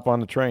 Last stop on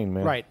the train,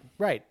 man.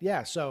 Right.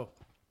 Yeah. So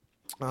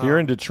here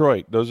in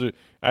Detroit,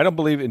 I don't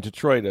believe in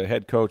Detroit a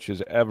head coach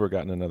has ever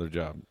gotten another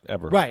job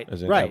ever. Right.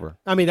 Ever.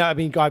 I mean,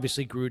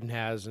 obviously Gruden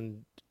has,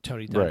 and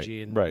Tony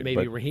Dungy, and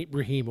maybe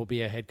Raheem will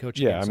be a head coach.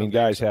 Yeah,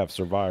 guys have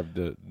survived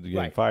the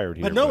getting fired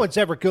here. But no one's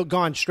ever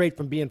gone straight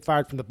from being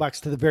fired from the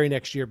Bucs to the very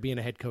next year being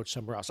a head coach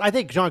somewhere else. I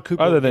think John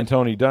Cooper, other than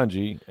Tony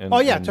Dungy.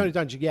 Tony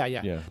Dungy.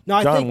 Yeah.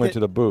 No, John went to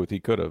the booth. He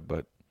could have,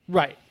 but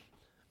right.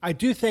 I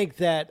do think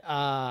that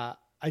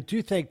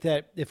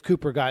if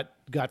Cooper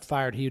got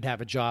fired, he would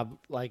have a job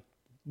like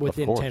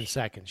within 10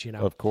 seconds.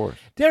 Of course.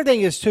 The other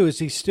thing is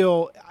he's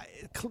still.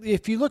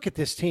 If you look at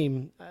this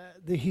team,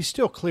 he's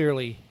still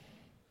clearly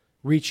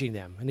reaching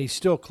them, and he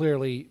still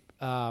clearly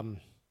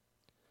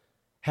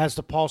has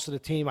the pulse of the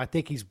team. I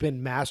think he's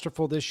been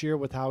masterful this year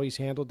with how he's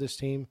handled this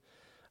team.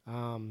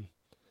 In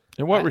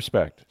what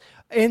respect?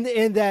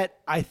 In that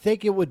I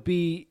think it would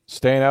be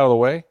staying out of the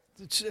way.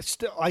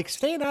 Like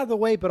staying out of the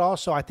way, but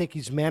also I think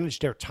he's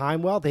managed their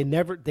time well. They've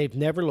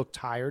never looked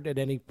tired at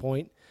any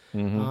point.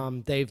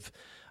 Mm-hmm.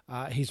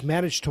 He's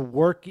managed to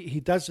work.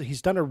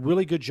 He's done a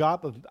really good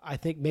job of, I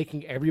think,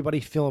 making everybody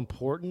feel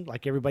important,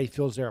 like everybody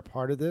feels they're a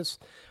part of this.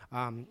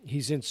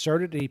 He's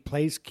inserted. He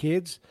plays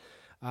kids.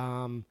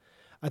 I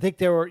think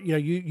there were,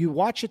 you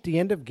watch at the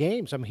end of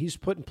games. I mean, he's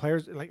putting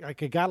players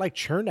like a guy like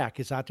Chernak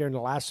is out there in the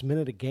last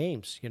minute of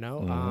games.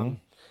 Mm-hmm.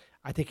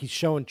 I think he's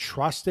showing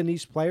trust in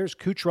these players.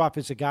 Kucherov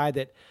is a guy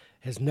that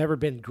has never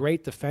been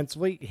great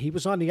defensively. He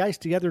was on the ice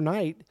the other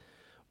night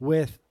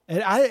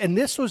and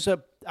this was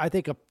I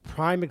think a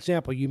prime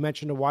example. You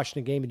mentioned the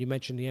Washington game and you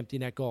mentioned the empty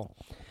net goal.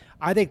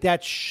 I think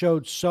that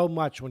showed so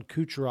much when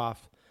Kucherov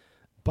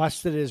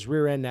busted his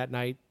rear end that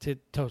night to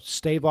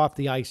stave off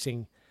the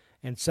icing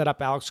and set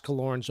up Alex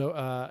Killorn's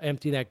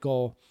empty net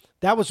goal.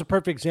 That was a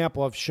perfect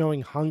example of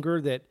showing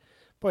hunger that,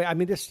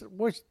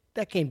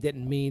 that game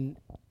didn't mean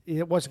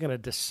it wasn't going to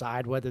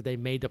decide whether they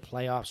made the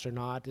playoffs or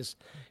not.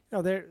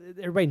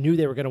 Everybody knew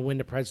they were going to win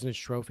the President's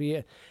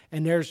Trophy,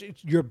 and there's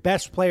your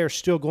best player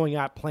still going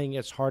out playing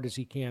as hard as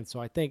he can. So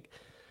I think,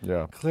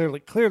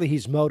 clearly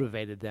he's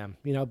motivated them.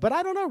 But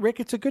I don't know, Rick.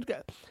 It's a good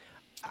guy.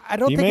 I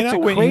don't think it's a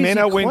crazy question. He may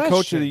not win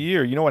Coach of the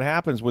Year. You know what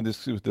happens with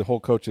the whole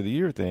Coach of the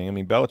Year thing? I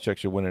mean, Belichick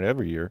should win it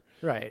every year,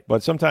 right?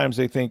 But sometimes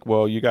they think,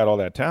 well, you got all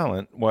that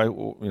talent. Why,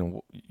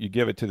 you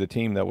give it to the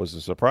team that was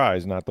a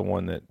surprise, not the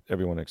one that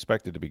everyone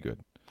expected to be good.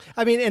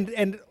 I mean,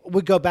 and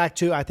we go back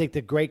to, I think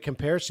the great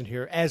comparison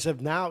here, as of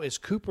now, is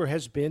Cooper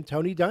has been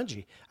Tony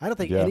Dungy. I don't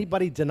think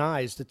anybody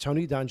denies that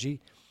Tony Dungy,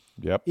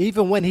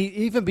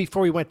 even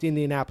before he went to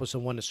Indianapolis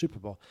and won the Super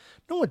Bowl,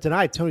 no one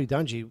denied Tony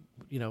Dungy,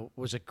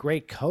 was a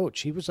great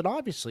coach. He was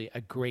obviously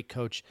a great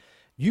coach.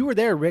 You were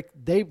there, Rick.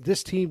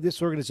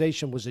 This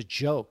organization was a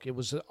joke. It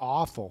was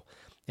awful.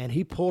 And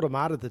he pulled them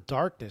out of the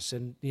darkness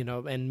and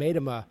made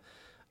them a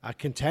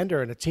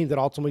contender and a team that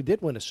ultimately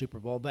did win a Super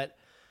Bowl. But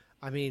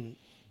I mean,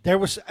 there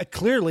was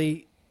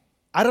clearly,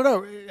 I don't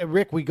know,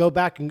 Rick, we go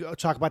back and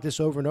talk about this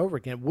over and over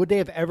again. Would they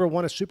have ever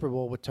won a Super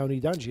Bowl with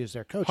Tony Dungy as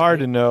their coach? Hard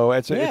to know.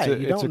 It's Yeah,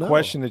 you a don't know.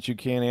 question that you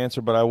can't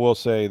answer, but I will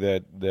say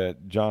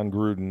that John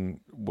Gruden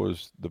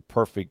was the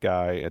perfect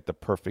guy at the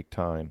perfect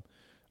time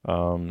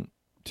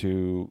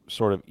to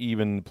sort of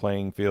even the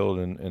playing field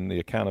and the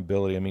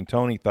accountability. I mean,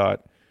 Tony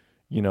thought,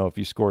 if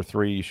you score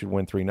 3, you should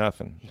win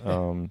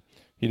 3-0.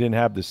 He didn't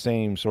have the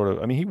same sort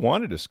of – I mean, he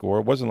wanted to score.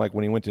 It wasn't like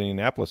when he went to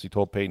Indianapolis, he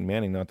told Peyton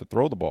Manning not to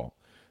throw the ball.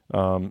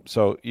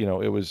 So,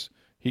 it was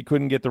 – he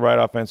couldn't get the right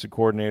offensive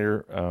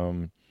coordinator,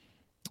 and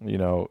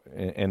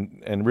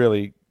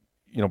really,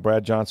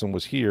 Brad Johnson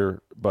was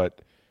here,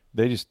 but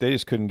they just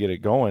couldn't get it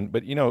going.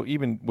 But,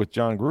 even with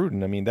John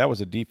Gruden, I mean, that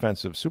was a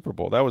defensive Super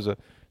Bowl.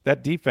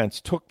 That defense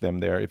took them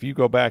there. If you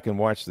go back and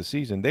watch the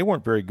season, they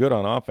weren't very good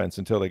on offense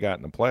until they got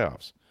in the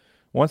playoffs.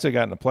 Once they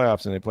got in the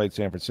playoffs and they played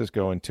San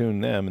Francisco and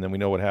tuned them, and then we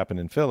know what happened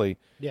in Philly.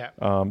 Yeah.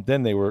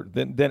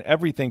 Then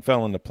everything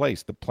fell into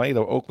place. The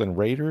Oakland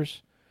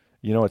Raiders,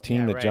 a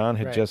team that John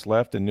had just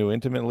left and knew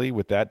intimately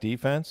with that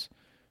defense.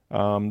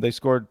 They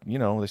scored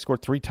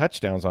 3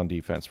 touchdowns on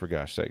defense, for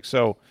gosh sake.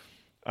 So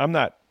I'm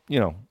not,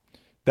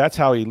 that's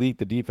how elite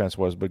the defense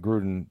was, but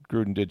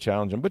Gruden did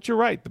challenge them. But you're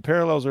right, the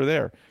parallels are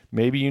there.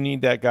 Maybe you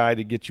need that guy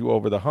to get you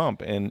over the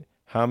hump. And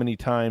how many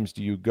times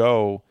do you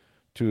go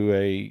to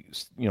a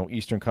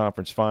Eastern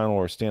Conference final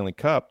or Stanley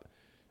Cup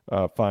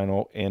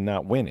final and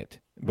not win it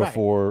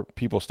before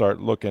people start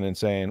looking and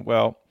saying,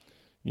 well,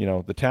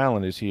 the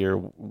talent is here.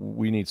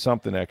 We need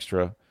something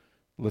extra.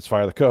 Let's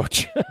fire the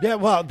coach. Yeah,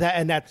 well,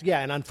 and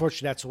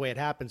unfortunately, that's the way it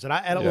happens.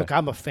 And look,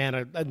 I'm a fan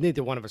of.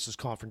 Neither one of us is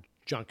calling for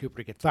John Cooper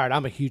to get fired.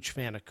 I'm a huge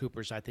fan of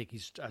Cooper's. I think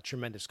he's a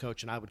tremendous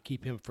coach, and I would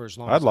keep him for as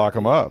long. I'd lock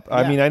him up. Yeah.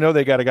 I mean, I know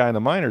they got a guy in the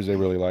minors they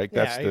really like.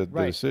 That's the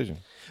decision.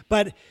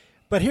 But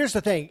here's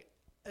the thing.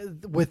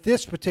 With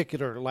this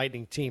particular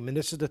Lightning team, and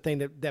this is the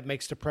thing that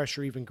makes the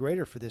pressure even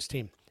greater for this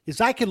team, is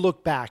I can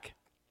look back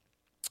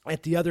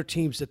at the other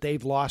teams that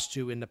they've lost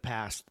to in the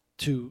past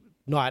to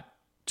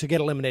get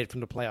eliminated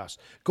from the playoffs.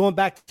 Going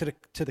back to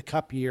the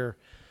Cup year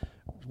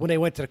when they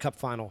went to the Cup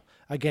final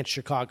against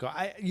Chicago,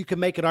 you can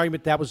make an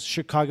argument that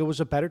Chicago was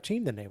a better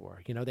team than they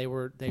were. They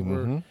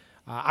were.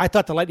 I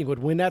thought the Lightning would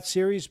win that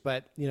series,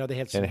 but they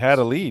had some, and had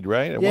a lead,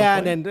 right?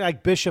 And then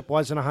like Bishop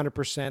wasn't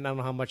 100%. I don't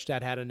know how much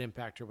that had an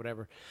impact or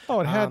whatever.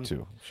 Oh, it had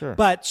to, sure.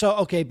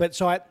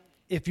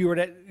 If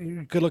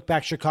you could look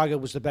back, Chicago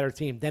was the better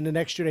team. Then the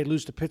next year they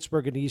lose to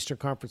Pittsburgh in the Eastern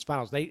Conference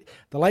Finals. The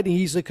Lightning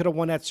easily could have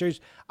won that series.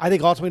 I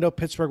think ultimately, though,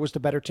 Pittsburgh was the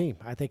better team.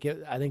 I think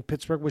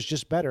Pittsburgh was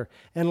just better.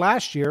 And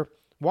last year,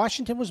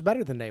 Washington was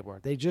better than they were.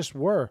 They just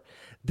were.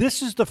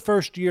 This is the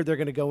first year they're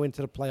going to go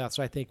into the playoffs,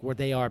 I think, where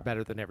they are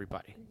better than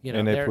everybody.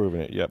 And they've proven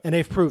it, yep. And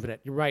they've proven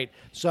it. You're right.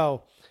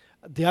 So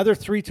the other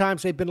 3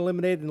 times they've been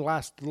eliminated, and the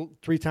last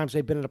 3 times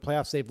they've been in the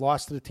playoffs, they've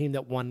lost to the team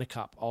that won the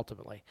Cup,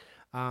 ultimately.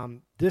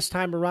 This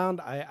time around,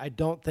 I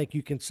don't think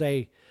you can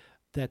say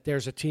that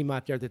there's a team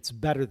out there that's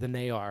better than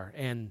they are.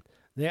 And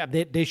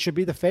they should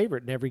be the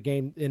favorite in every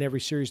game, in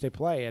every series they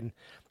play.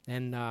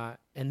 And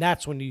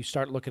that's when you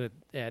start looking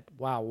at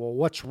wow,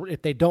 well,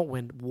 if they don't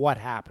win, what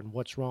happened?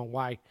 What's wrong?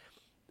 Why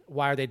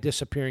are they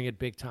disappearing at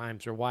big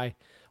times? Or why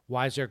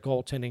is their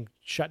goaltending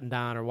shutting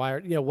down? Or why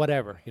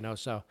whatever,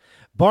 So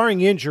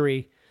barring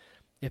injury,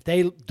 if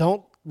they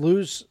don't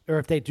lose or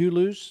if they do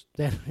lose,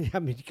 then I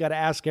mean you got to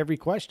ask every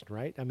question,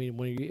 right? I mean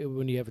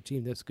when you have a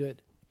team that's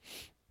good.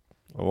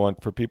 I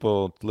want for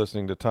people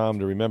listening to Tom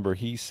to remember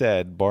he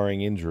said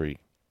barring injury.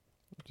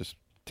 Just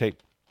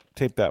tape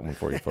that one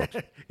for you folks.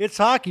 It's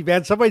hockey,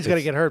 man. Somebody's going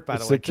to get hurt, by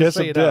the way. It's the kiss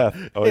of death.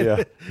 Oh,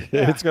 yeah.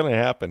 It's going to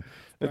happen.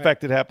 In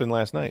fact, it happened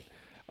last night,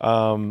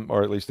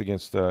 or at least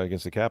against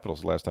the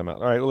Capitals last time out.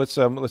 All right, let's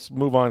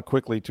move on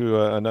quickly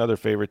to another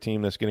favorite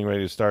team that's getting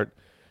ready to start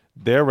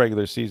their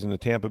regular season, the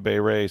Tampa Bay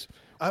Rays.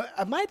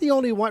 Am I the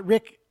only one,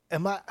 Rick?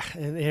 And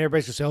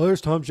everybody's going to say, oh,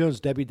 there's Tom Jones,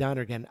 Debbie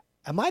Downer again.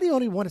 Am I the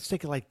only one that's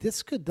thinking like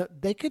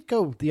they could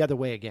go the other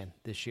way again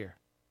this year?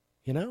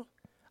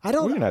 I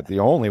don't. Well, you're not the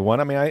only one.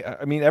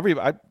 I mean,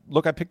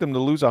 I picked them to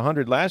lose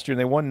 100 last year, and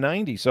they won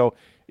 90. So,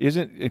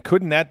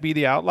 couldn't that be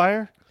the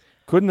outlier?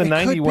 Couldn't the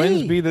 90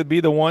 wins be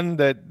the one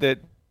that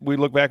we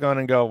look back on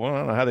and go, well, I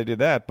don't know how they did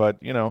that, but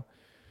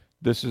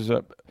this is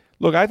a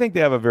look. I think they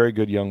have a very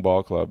good young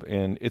ball club,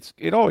 and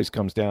it always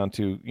comes down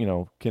to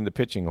can the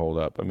pitching hold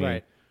up? I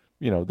mean,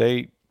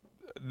 they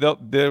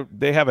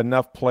have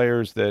enough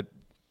players that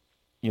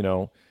they're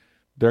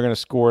going to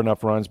score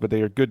enough runs, but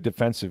they're a good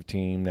defensive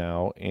team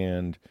now,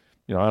 and.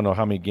 I don't know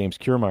how many games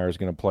Kiermaier is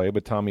going to play,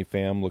 but Tommy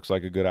Pham looks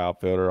like a good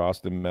outfielder.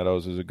 Austin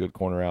Meadows is a good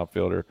corner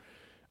outfielder.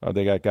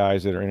 They got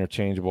guys that are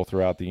interchangeable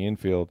throughout the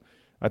infield.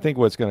 I think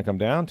what's going to come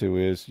down to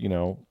is,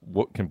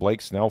 what can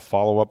Blake Snell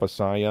follow up a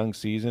Cy Young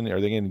season?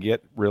 Are they going to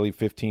get really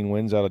 15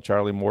 wins out of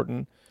Charlie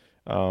Morton?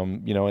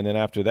 And then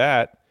after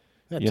that,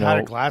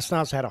 Tyler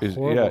Glasnow's had a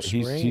horrible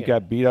spring. He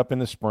got beat up in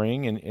the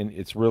spring, and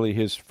it's really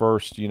his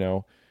first,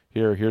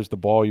 here's the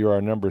ball, you're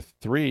our number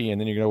 3, and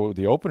then you're going to go with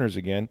the openers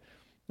again.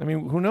 I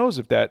mean, who knows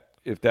if that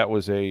if that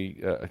was a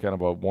kind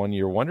of a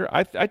one-year wonder.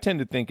 I tend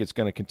to think it's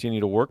going to continue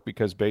to work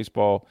because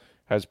baseball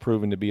has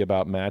proven to be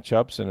about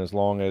matchups, and as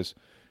long as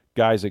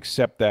guys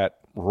accept that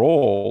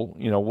role,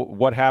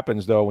 what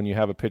happens though when you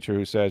have a pitcher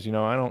who says,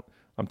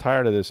 I'm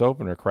tired of this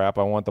opener crap.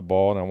 I want the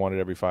ball and I want it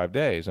every 5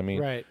 days. I mean,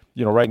 right.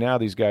 Right now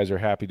these guys are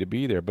happy to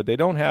be there, but they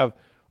don't have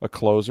a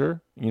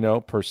closer,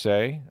 per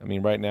se. I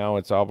mean, right now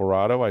it's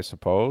Alvarado, I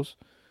suppose.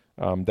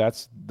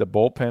 That's the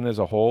bullpen as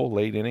a whole,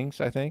 late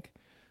innings, I think.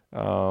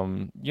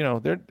 And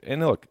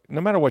look,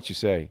 no matter what you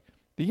say,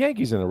 the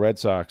Yankees and the Red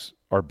Sox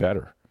are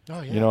better.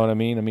 Oh, yeah. You know what I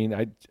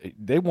mean?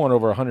 They won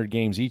over 100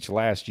 games each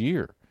last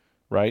year,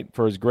 right?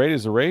 For as great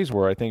as the Rays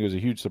were, I think it was a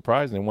huge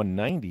surprise, and they won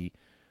 90.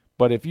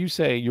 But if you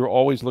say you're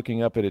always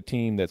looking up at a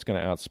team that's going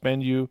to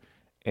outspend you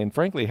and,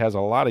 frankly, has a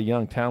lot of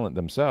young talent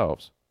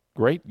themselves,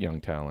 great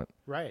young talent.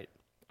 Right.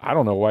 I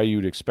don't know why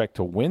you'd expect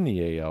to win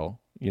the AL.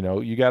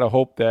 You got to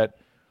hope that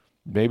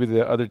maybe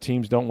the other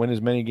teams don't win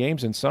as many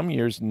games. In some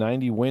years,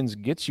 90 wins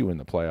gets you in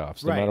the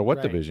playoffs, no matter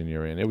what division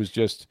you're in. It was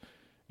just,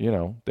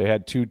 they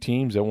had 2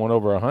 teams that won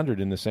over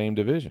 100 in the same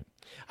division.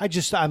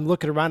 I'm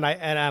looking around,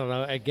 and I don't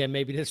know. Again,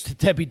 maybe this is the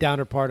Debbie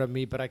Downer part of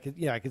me, but I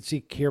could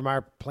see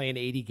Kiermaier playing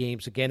 80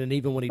 games again, and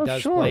even when he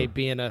does play,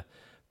 being a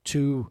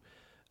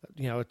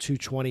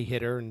 220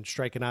 hitter and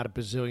striking out a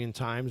bazillion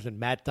times, and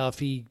Matt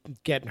Duffy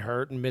getting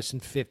hurt and missing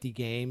 50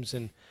 games,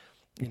 and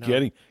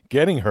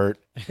getting hurt,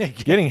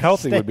 getting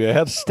healthy would be a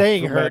head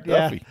staying for hurt,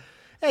 Matt Duffy.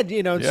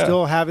 And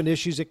still having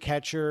issues at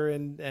catcher,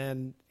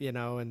 and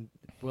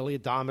Willie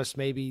Adames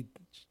maybe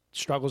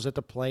struggles at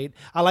the plate.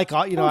 I like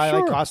like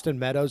Austin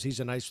Meadows.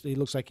 He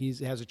looks like he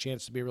has a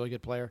chance to be a really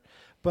good player.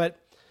 But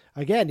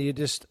again,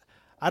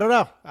 I don't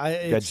know.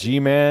 Got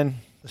G-Man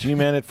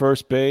at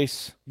first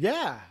base.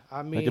 Yeah,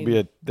 I mean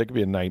that could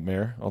be a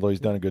nightmare. Although he's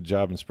done a good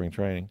job in spring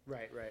training.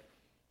 Right.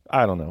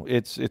 I don't know.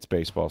 It's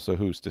baseball, so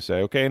who's to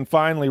say? Okay, and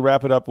finally,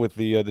 wrap it up with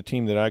the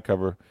team that I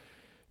cover.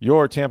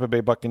 Your Tampa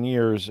Bay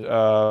Buccaneers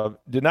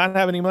did not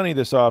have any money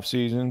this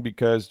offseason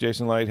because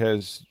Jason Light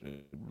has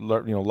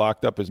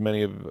locked up as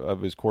many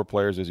of his core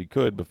players as he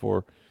could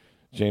before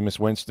Jameis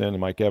Winston and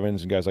Mike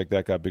Evans and guys like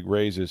that got big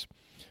raises.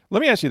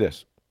 Let me ask you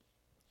this.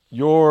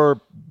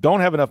 You don't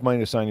have enough money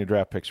to sign your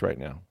draft picks right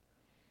now.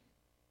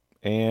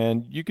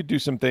 And you could do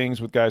some things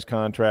with guys'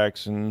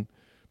 contracts and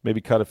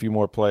maybe cut a few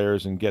more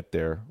players and get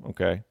there,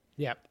 okay?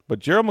 Yep. But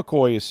Gerald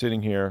McCoy is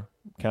sitting here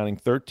counting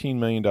 $13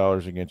 million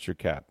against your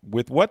cap.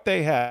 With what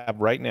they have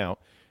right now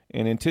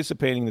and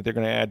anticipating that they're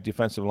going to add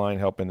defensive line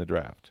help in the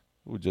draft,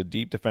 which is a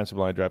deep defensive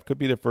line draft, could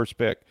be their first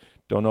pick.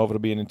 Don't know if it'll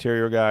be an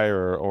interior guy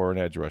or an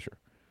edge rusher.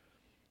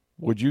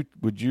 Would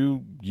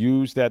you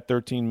use that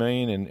 $13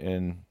 million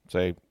and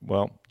say,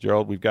 well,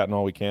 Gerald, we've gotten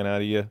all we can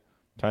out of you,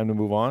 time to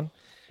move on?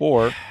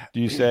 Or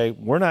do you say,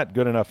 we're not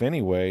good enough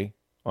anyway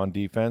on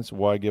defense,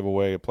 why give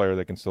away a player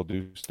that can still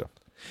do stuff?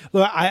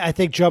 Look, I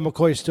think Joe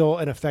McCoy is still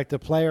an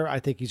effective player. I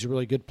think he's a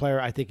really good player.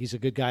 I think he's a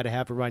good guy to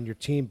have to run your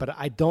team. But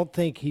I don't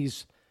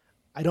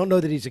know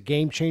that he's a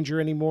game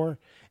changer anymore.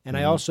 And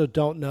I also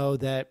don't know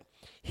that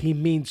he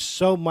means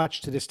so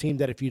much to this team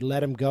that if you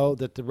let him go,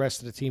 that the rest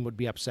of the team would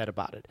be upset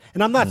about it.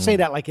 And I'm not saying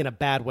that like in a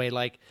bad way,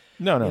 like,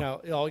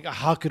 no.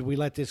 How could we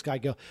let this guy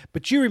go?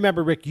 But you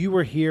remember, Rick, you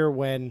were here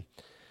when –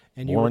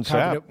 and you Warren were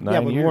covering Sapp,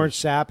 9 with years. Warren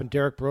Sapp and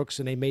Derek Brooks,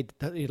 and they made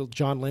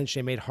John Lynch.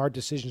 They made hard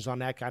decisions on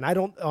that guy, and I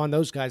don't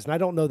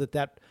know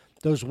that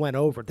those went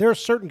over. There are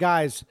certain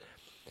guys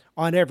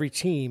on every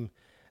team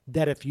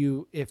that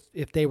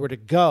if they were to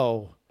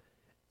go,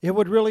 it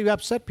would really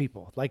upset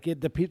people. Like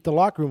the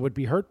locker room would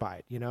be hurt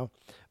by it,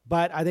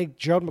 But I think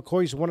Gerald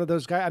McCoy is one of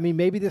those guys. I mean,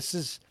 maybe this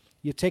is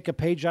you take a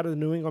page out of the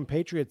New England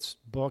Patriots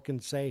book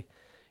and say,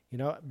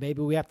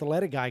 maybe we have to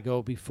let a guy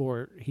go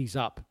before his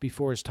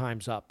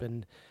time's up,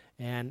 and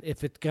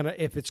if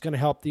it's gonna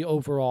help the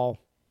overall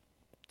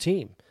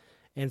team.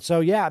 And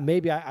so,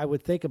 maybe I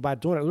would think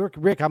about doing it. Look,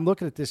 Rick, I'm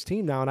looking at this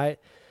team now, and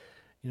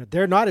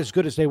they're not as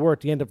good as they were at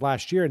the end of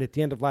last year. And at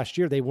the end of last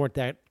year, they weren't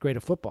that great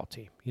a football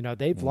team.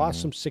 They've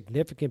lost some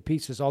significant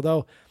pieces.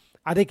 Although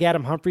I think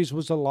Adam Humphries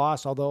was a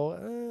loss.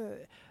 Although,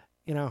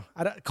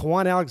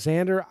 Kwan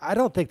Alexander, I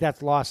don't think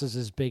that loss is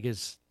as big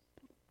as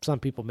some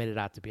people made it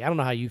out to be. I don't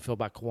know how you feel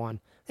about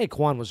Kwan. I think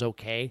Kwan was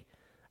okay.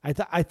 I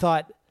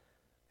thought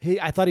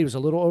he was a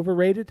little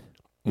overrated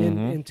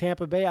in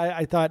Tampa Bay.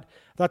 I thought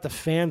the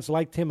fans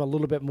liked him a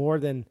little bit more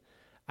than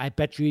I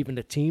bet you even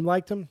the team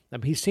liked him. I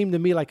mean, he seemed to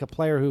me like a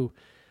player who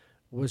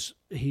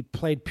he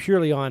played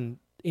purely on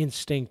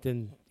instinct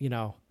and.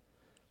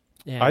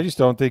 I just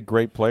don't think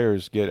great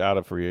players get out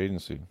of free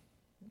agency.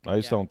 I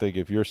just don't think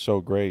if you're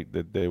so great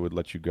that they would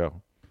let you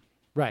go.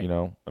 Right.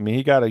 I mean,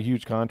 he got a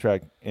huge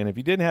contract, and if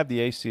he didn't have the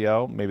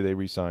ACL, maybe they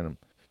re-sign him.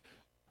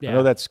 Yeah. I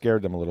know that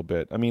scared them a little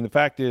bit. I mean, the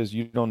fact is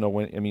you don't know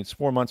when – I mean, it's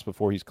 4 months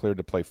before he's cleared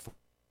to play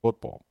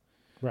football.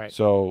 Right.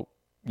 So,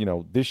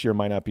 this year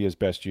might not be his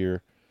best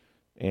year,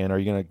 and are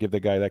you going to give the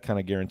guy that kind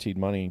of guaranteed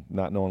money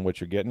not knowing what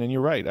you're getting? And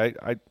you're right.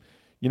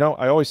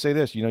 I always say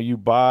this. You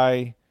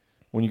buy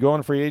 – when you go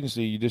on free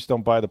agency, you just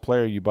don't buy the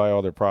player. You buy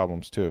all their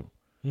problems too.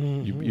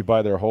 Mm-hmm. You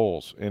buy their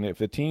holes. And if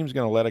the team's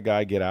going to let a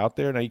guy get out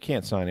there – now, you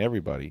can't sign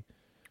everybody.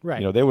 Right.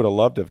 You know, they would have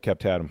loved to have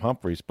kept Adam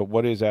Humphries, but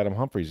what is Adam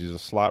Humphries? He's a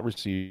slot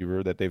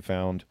receiver that they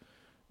found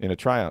in a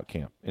tryout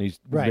camp, and he's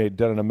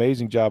done an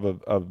amazing job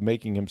of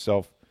making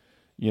himself,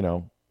 you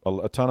know,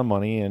 a ton of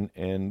money,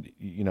 and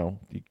you know,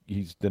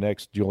 he's the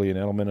next Julian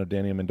Edelman or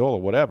Danny Amendola,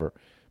 whatever.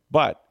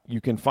 But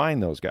you can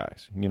find those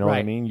guys. You know what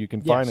I mean? You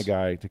can find a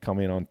guy to come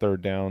in on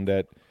third down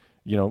that,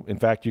 you know, in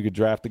fact, you could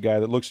draft a guy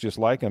that looks just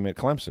like him at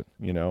Clemson,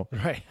 you know,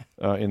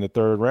 in the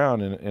third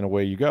round, and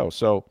away you go.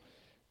 So,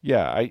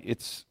 yeah,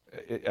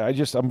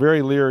 I'm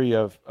very leery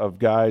of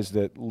guys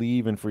that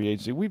leave in free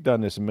agency. We've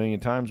done this a million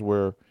times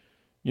where,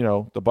 you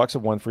know, the Bucs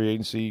have won free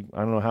agency,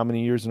 I don't know how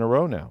many years in a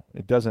row now.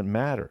 It doesn't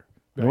matter.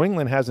 Right. New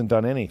England hasn't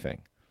done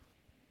anything.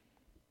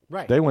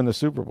 Right. They win the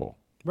Super Bowl.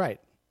 Right.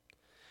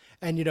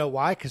 And you know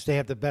why? Because they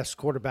have the best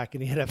quarterback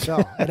in the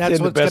NFL, and that's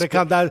what's going to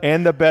come down.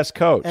 And the best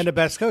coach. And the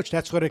best coach.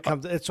 That's what it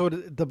comes. That's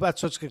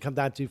what's going to come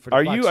down to for the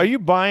Bucs. Bucs. Are you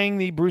buying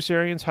the Bruce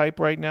Arians hype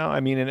right now? I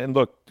mean, and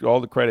look,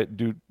 all the credit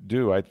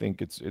due. I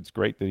think it's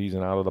great that he's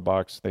an out of the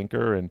box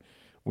thinker, and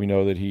we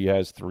know that he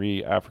has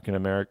 3 African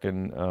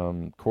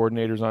American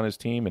coordinators on his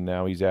team, and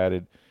now he's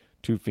added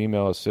 2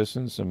 female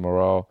assistants, and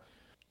Moral.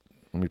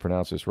 Let me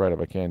pronounce this right if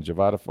I can.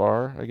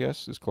 Javadafar, I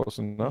guess, is close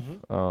enough,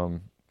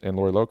 and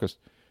Lori Locust.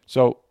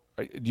 So.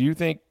 Do you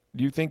think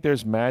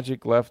there's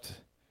magic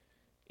left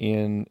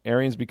in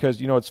Arians? Because,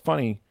 you know, it's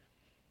funny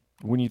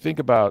when you think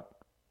about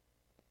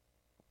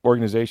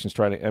organizations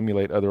trying to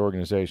emulate other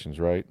organizations,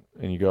 right?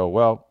 And you go,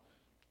 well,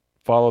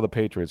 follow the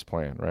Patriots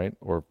plan, right?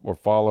 Or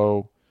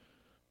follow,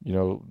 you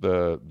know,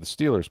 the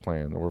Steelers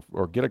plan,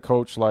 or get a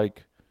coach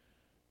like,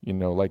 you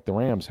know, like the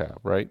Rams have,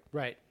 right?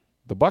 Right.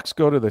 The Bucs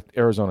go to the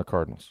Arizona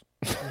Cardinals.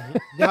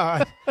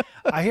 No,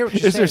 I hear what you're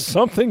saying. Is there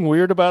something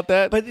weird about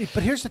that? But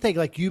here's the thing,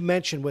 like you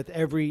mentioned with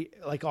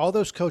like all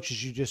those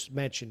coaches you just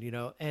mentioned, you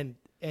know, and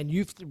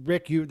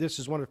Rick, this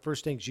is one of the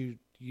first things you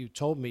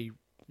told me,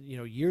 you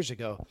know, years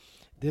ago.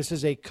 This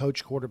is a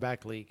coach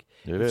quarterback league.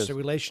 It's a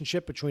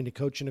relationship between the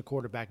coach and the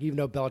quarterback, even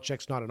though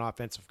Belichick's not an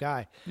offensive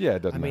guy. Yeah,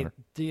 it doesn't matter.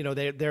 You know,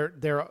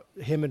 they're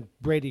him and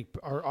Brady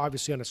are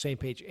obviously on the same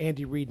page.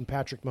 Andy Reid and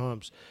Patrick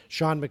Mahomes,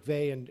 Sean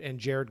McVay and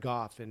Jared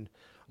Goff, and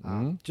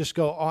just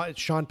go on,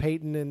 Sean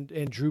Payton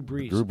and Drew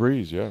Brees. Drew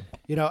Brees, yeah.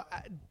 You know,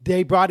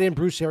 they brought in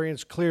Bruce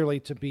Arians clearly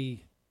to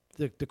be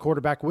the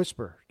quarterback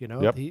whisperer. You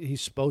know,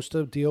 he's supposed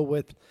to deal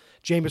with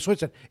Jameis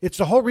Winston. It's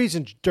the whole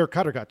reason Dirk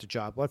Cutter got the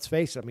job. Let's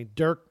face it. I mean,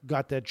 Dirk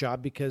got that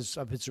job because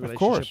of his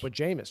relationship with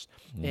Jameis.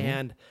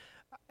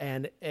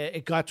 And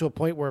it got to a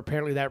point where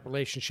apparently that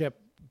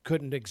relationship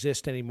couldn't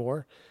exist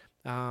anymore.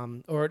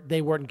 Or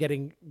they weren't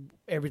getting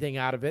everything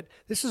out of it.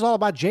 This is all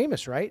about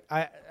Jameis, right?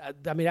 I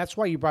mean, that's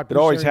why you brought Bruce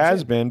It always Arians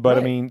has in. been, but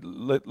right. I mean,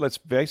 let's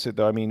face it,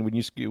 though. I mean, when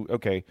you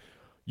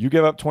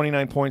give up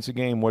 29 points a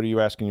game, what are you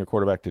asking your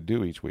quarterback to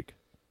do each week?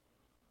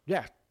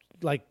 Yeah,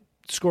 like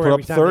score Put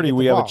every up time they 30, get the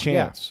we have ball. a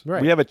chance. Yeah,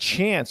 right. We have a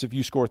chance if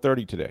you score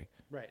 30 today.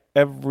 Right.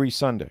 Every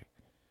Sunday.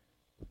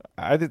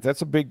 I think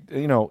that's a big,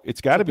 you know,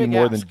 it's got to be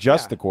more than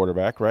just the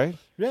quarterback, right?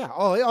 Yeah.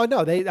 Oh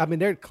no. They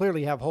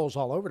clearly have holes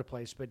all over the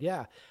place, but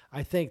yeah,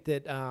 I think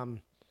that. I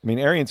mean,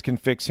 Arians can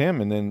fix him,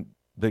 and then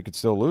they could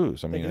still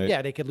lose. I mean,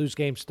 they could lose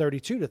games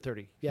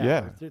 32-30.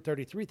 Yeah.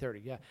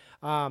 33-30. Yeah.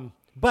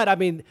 But I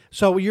mean,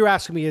 so you're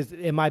asking me,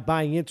 am I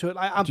buying into it?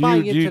 I'm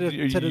buying into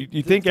the.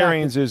 You think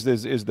Arians is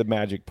the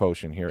magic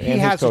potion here? He and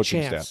has his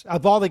coaching a chance. Staff.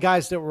 Of all the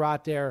guys that were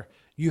out there,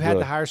 you had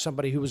to hire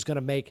somebody who was going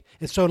to make.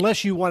 And so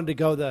unless you wanted to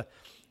go the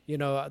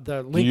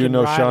Lincoln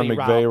Riley Sean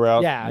McVay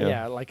route?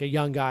 Yeah, like a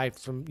young guy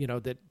from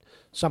that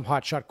some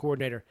hotshot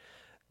coordinator.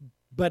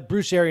 But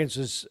Bruce Arians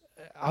is.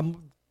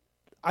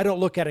 I don't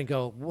look at it and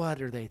go,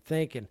 what are they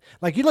thinking?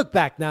 Like you look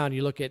back now and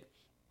you look at.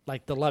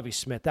 Like the Lovie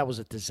Smith, that was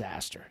a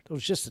disaster. It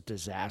was just a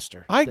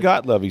disaster. I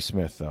got Lovie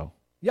Smith, though.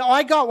 Yeah,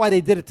 I got why they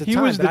did it. He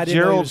was the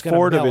Gerald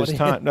Ford of his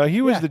time. No, he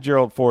was the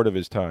Gerald Ford of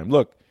his time.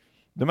 Look,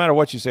 no matter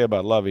what you say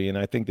about Lovie, and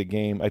I think the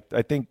game,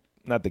 I think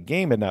not the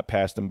game had not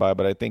passed him by,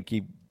 but I think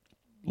he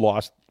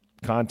lost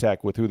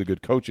contact with who the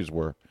good coaches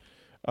were.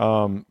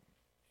 You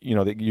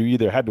know, that you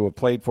either had to have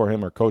played for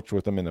him or coached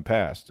with him in the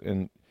past,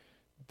 and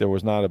there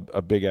was not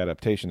a big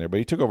adaptation there. But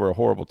he took over a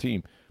horrible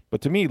team. But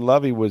to me,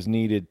 Lovie was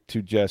needed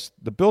to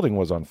the building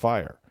was on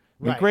fire.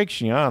 I mean, Greg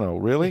Schiano,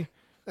 really?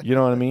 You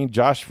know what I mean?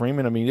 Josh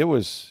Freeman, I mean, it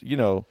was, you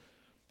know,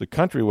 the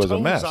country was a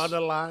mess. On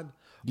the line.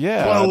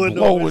 Yeah,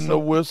 blowing the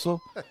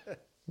whistle. It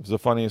was the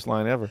funniest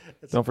line ever.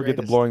 Don't forget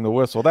the blowing the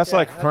whistle. That's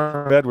like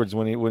Herm Edwards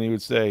when he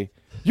would say,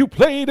 "You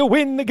play to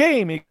win the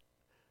game."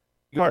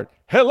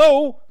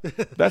 Hello.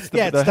 That's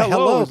the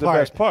hello is the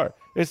best part.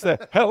 It's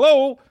the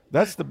hello.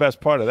 That's the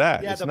best part of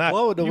that. Yeah, it's the not,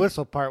 blowing the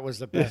whistle part was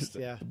the best.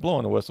 Yeah, the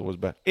blowing the whistle was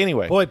best.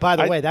 Anyway, boy, by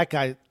the way, that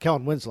guy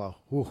Kellen Winslow.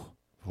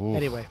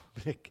 Anyway,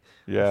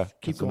 yeah,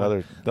 keep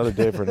going. Another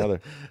day for another.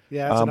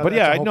 Yeah, but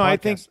yeah, no, I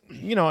think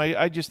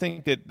I just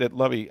think that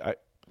Lovie.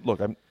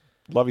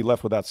 Lovie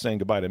left without saying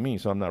goodbye to me,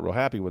 so I'm not real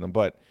happy with him.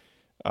 But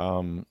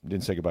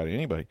didn't say goodbye to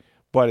anybody.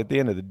 But at the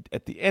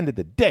end of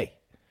the day,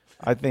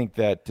 I think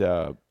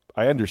that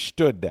I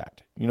understood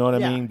that. You know what I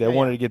Yeah, mean? They yeah,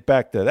 wanted yeah. to get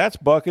back to that's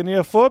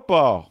Buccaneer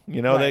football.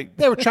 You know, Right.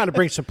 They were trying to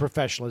bring some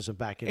professionalism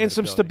back in. and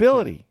some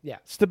stability. Yeah.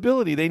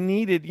 Stability. They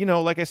needed,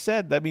 like I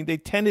said, I mean, they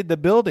tended the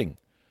building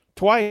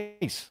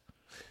twice.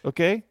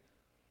 Okay?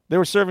 They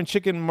were serving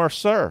chicken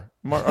Mercer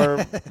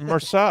or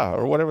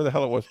whatever the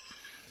hell it was.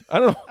 I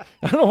don't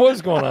know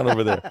what's going on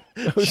over there.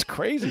 It was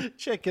crazy.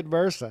 Chicken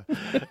MRSA.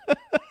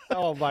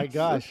 Oh my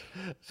gosh.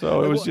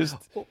 So it was just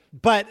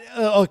But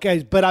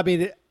okay, but I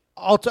mean,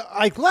 also,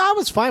 I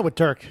was fine with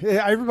Dirk.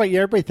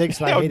 Everybody thinks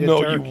that I hated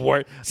no, Dirk. you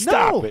weren't.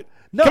 Stop No. it.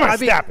 No, Come on, I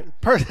mean, stop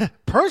it.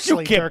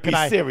 Personally, You can't Dirk be and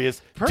I, serious.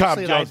 Tom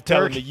personally, Jones Dirk-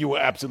 telling me you were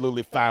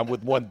absolutely fine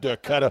with one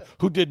Dirk Cutter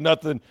who did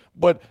nothing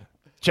but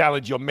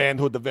challenge your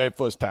manhood the very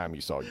first time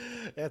he saw you.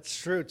 That's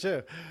true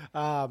too.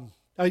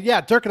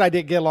 Yeah, Dirk and I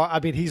didn't get along. I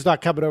mean, he's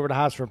not coming over to the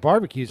house for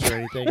barbecues or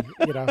anything,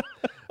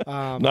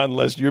 Not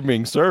unless you're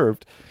being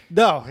served.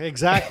 No,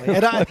 exactly.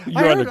 And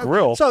You're on the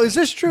grill. So is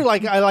this true?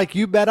 Like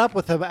you met up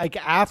with him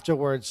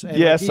afterwards? And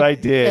Yes, I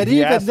did. And He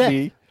even asked then,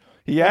 me.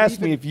 He asked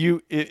me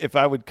if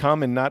I would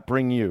come and not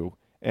bring you,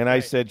 and I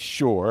said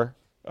sure,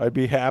 I'd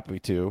be happy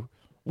to.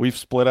 We've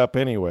split up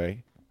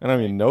anyway. I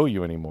don't even know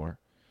you anymore.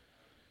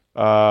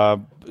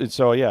 And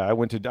so yeah, I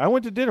went to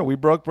dinner. We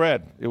broke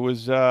bread. It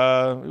was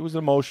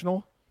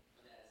emotional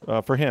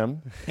for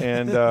him,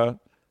 and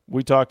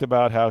we talked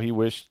about how he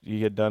wished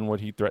he had done what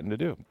he threatened to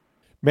do.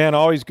 Man,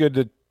 always good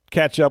to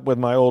catch up with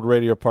my old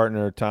radio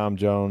partner Tom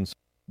Jones.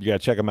 You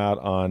got to check him out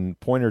on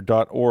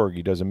pointer.org.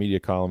 He does a media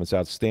column. It's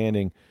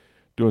outstanding,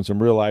 doing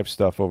some real life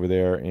stuff over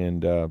there,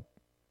 and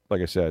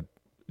like I said,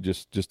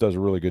 just does a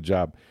really good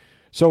job.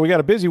 So we got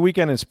a busy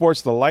weekend in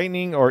sports. The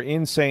Lightning are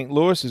in St.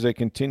 Louis as they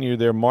continue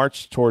their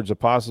march towards a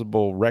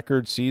possible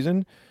record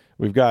season.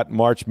 We've got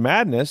March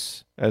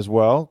Madness as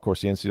well. Of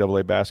course, the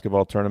NCAA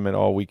basketball tournament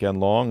all weekend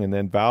long. And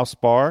then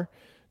Valspar,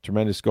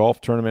 tremendous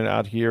golf tournament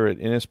out here at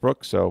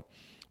Innisbrook. So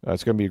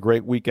it's going to be a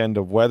great weekend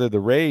of weather.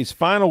 The Rays'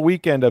 final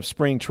weekend of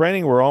spring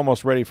training. We're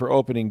almost ready for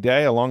opening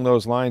day. Along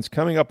those lines,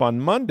 coming up on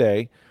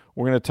Monday,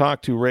 we're going to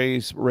talk to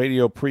Rays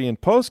radio pre- and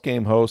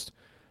post-game host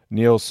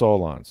Neil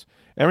Solondz.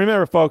 And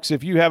remember, folks,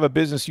 if you have a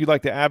business you'd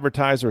like to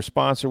advertise or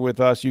sponsor with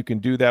us, you can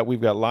do that.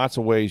 We've got lots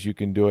of ways you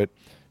can do it.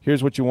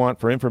 Here's what you want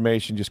for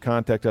information. Just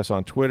contact us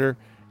on Twitter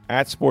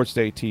at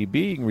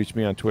SportsDayTB. You can reach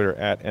me on Twitter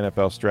at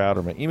NFL Stroud,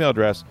 or my email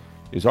address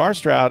is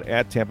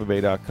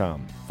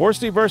rstroud@tampabay.com. For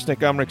Steve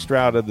Versnick, I'm Rick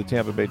Stroud of the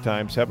Tampa Bay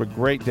Times. Have a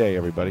great day,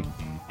 everybody.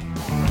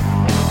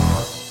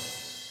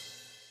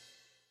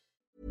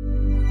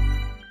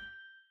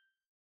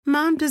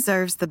 Mom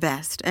deserves the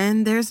best,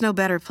 and there's no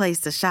better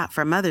place to shop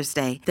for Mother's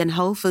Day than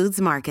Whole Foods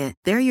Market.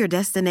 They're your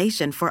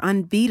destination for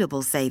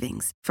unbeatable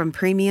savings, from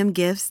premium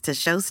gifts to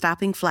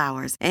show-stopping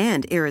flowers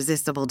and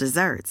irresistible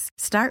desserts.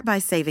 Start by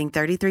saving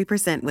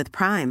 33% with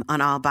Prime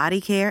on all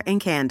body care and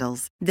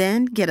candles.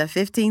 Then get a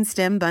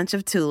 15-stem bunch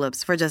of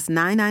tulips for just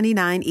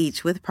 $9.99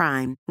 each with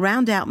Prime.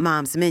 Round out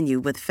Mom's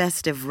menu with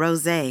festive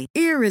rosé,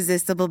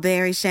 irresistible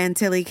berry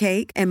chantilly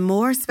cake, and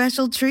more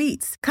special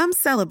treats. Come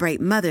celebrate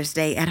Mother's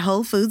Day at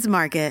Whole Foods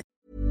Market.